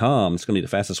mashthosebuttons.com. It's going to be the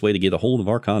fastest way to get a hold of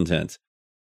our content.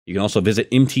 You can also visit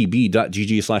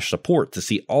mtb.gg/support to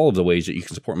see all of the ways that you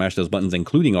can support Mash Those Buttons,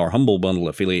 including our Humble Bundle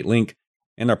affiliate link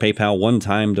and our PayPal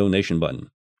one-time donation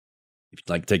button. If you'd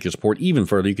like to take your support even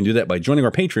further, you can do that by joining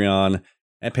our Patreon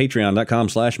at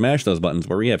patreon.com/mashthosebuttons,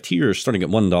 where we have tiers starting at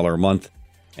 $1 a month,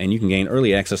 and you can gain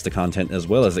early access to content as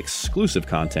well as exclusive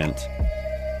content,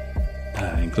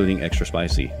 including extra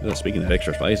spicy. Speaking of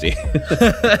extra spicy,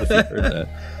 if you heard that.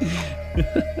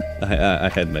 I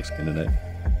had Mexican today.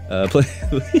 God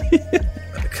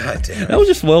damn it. That was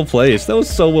just well placed. That was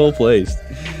so well placed.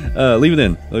 Leave it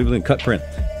in. Cut print.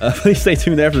 Please stay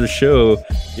tuned after the show to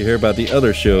hear about the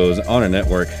other shows on our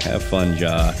network. Have fun,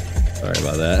 Ja. Sorry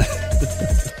about that.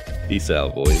 Peace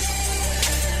out, boys.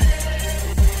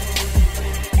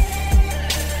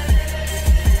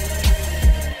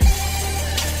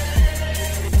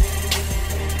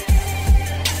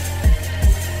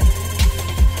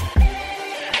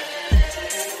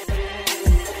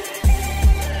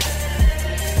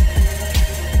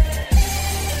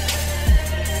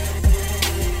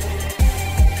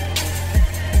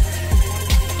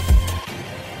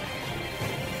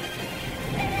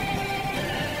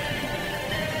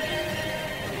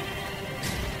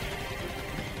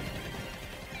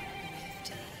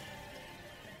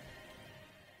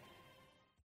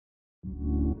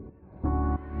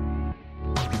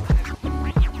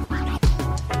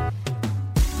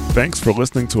 Thanks for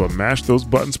listening to a Mash Those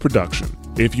Buttons production.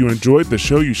 If you enjoyed the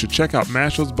show, you should check out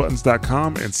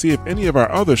mashthosebuttons.com and see if any of our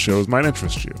other shows might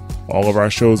interest you. All of our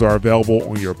shows are available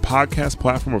on your podcast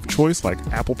platform of choice like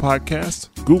Apple Podcasts,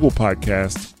 Google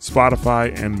Podcasts,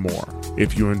 Spotify, and more.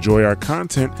 If you enjoy our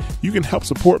content, you can help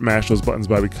support Mash Those Buttons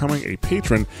by becoming a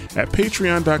patron at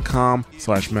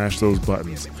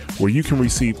patreon.com/mashthosebuttons, where you can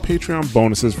receive Patreon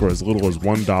bonuses for as little as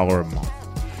 $1 a month.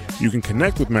 You can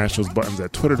connect with Mash Those Buttons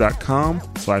at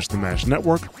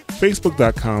twitter.com/themashnetwork,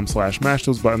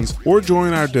 facebook.com/mashthosebuttons, or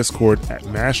join our Discord at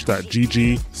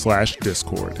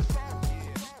mash.gg/discord.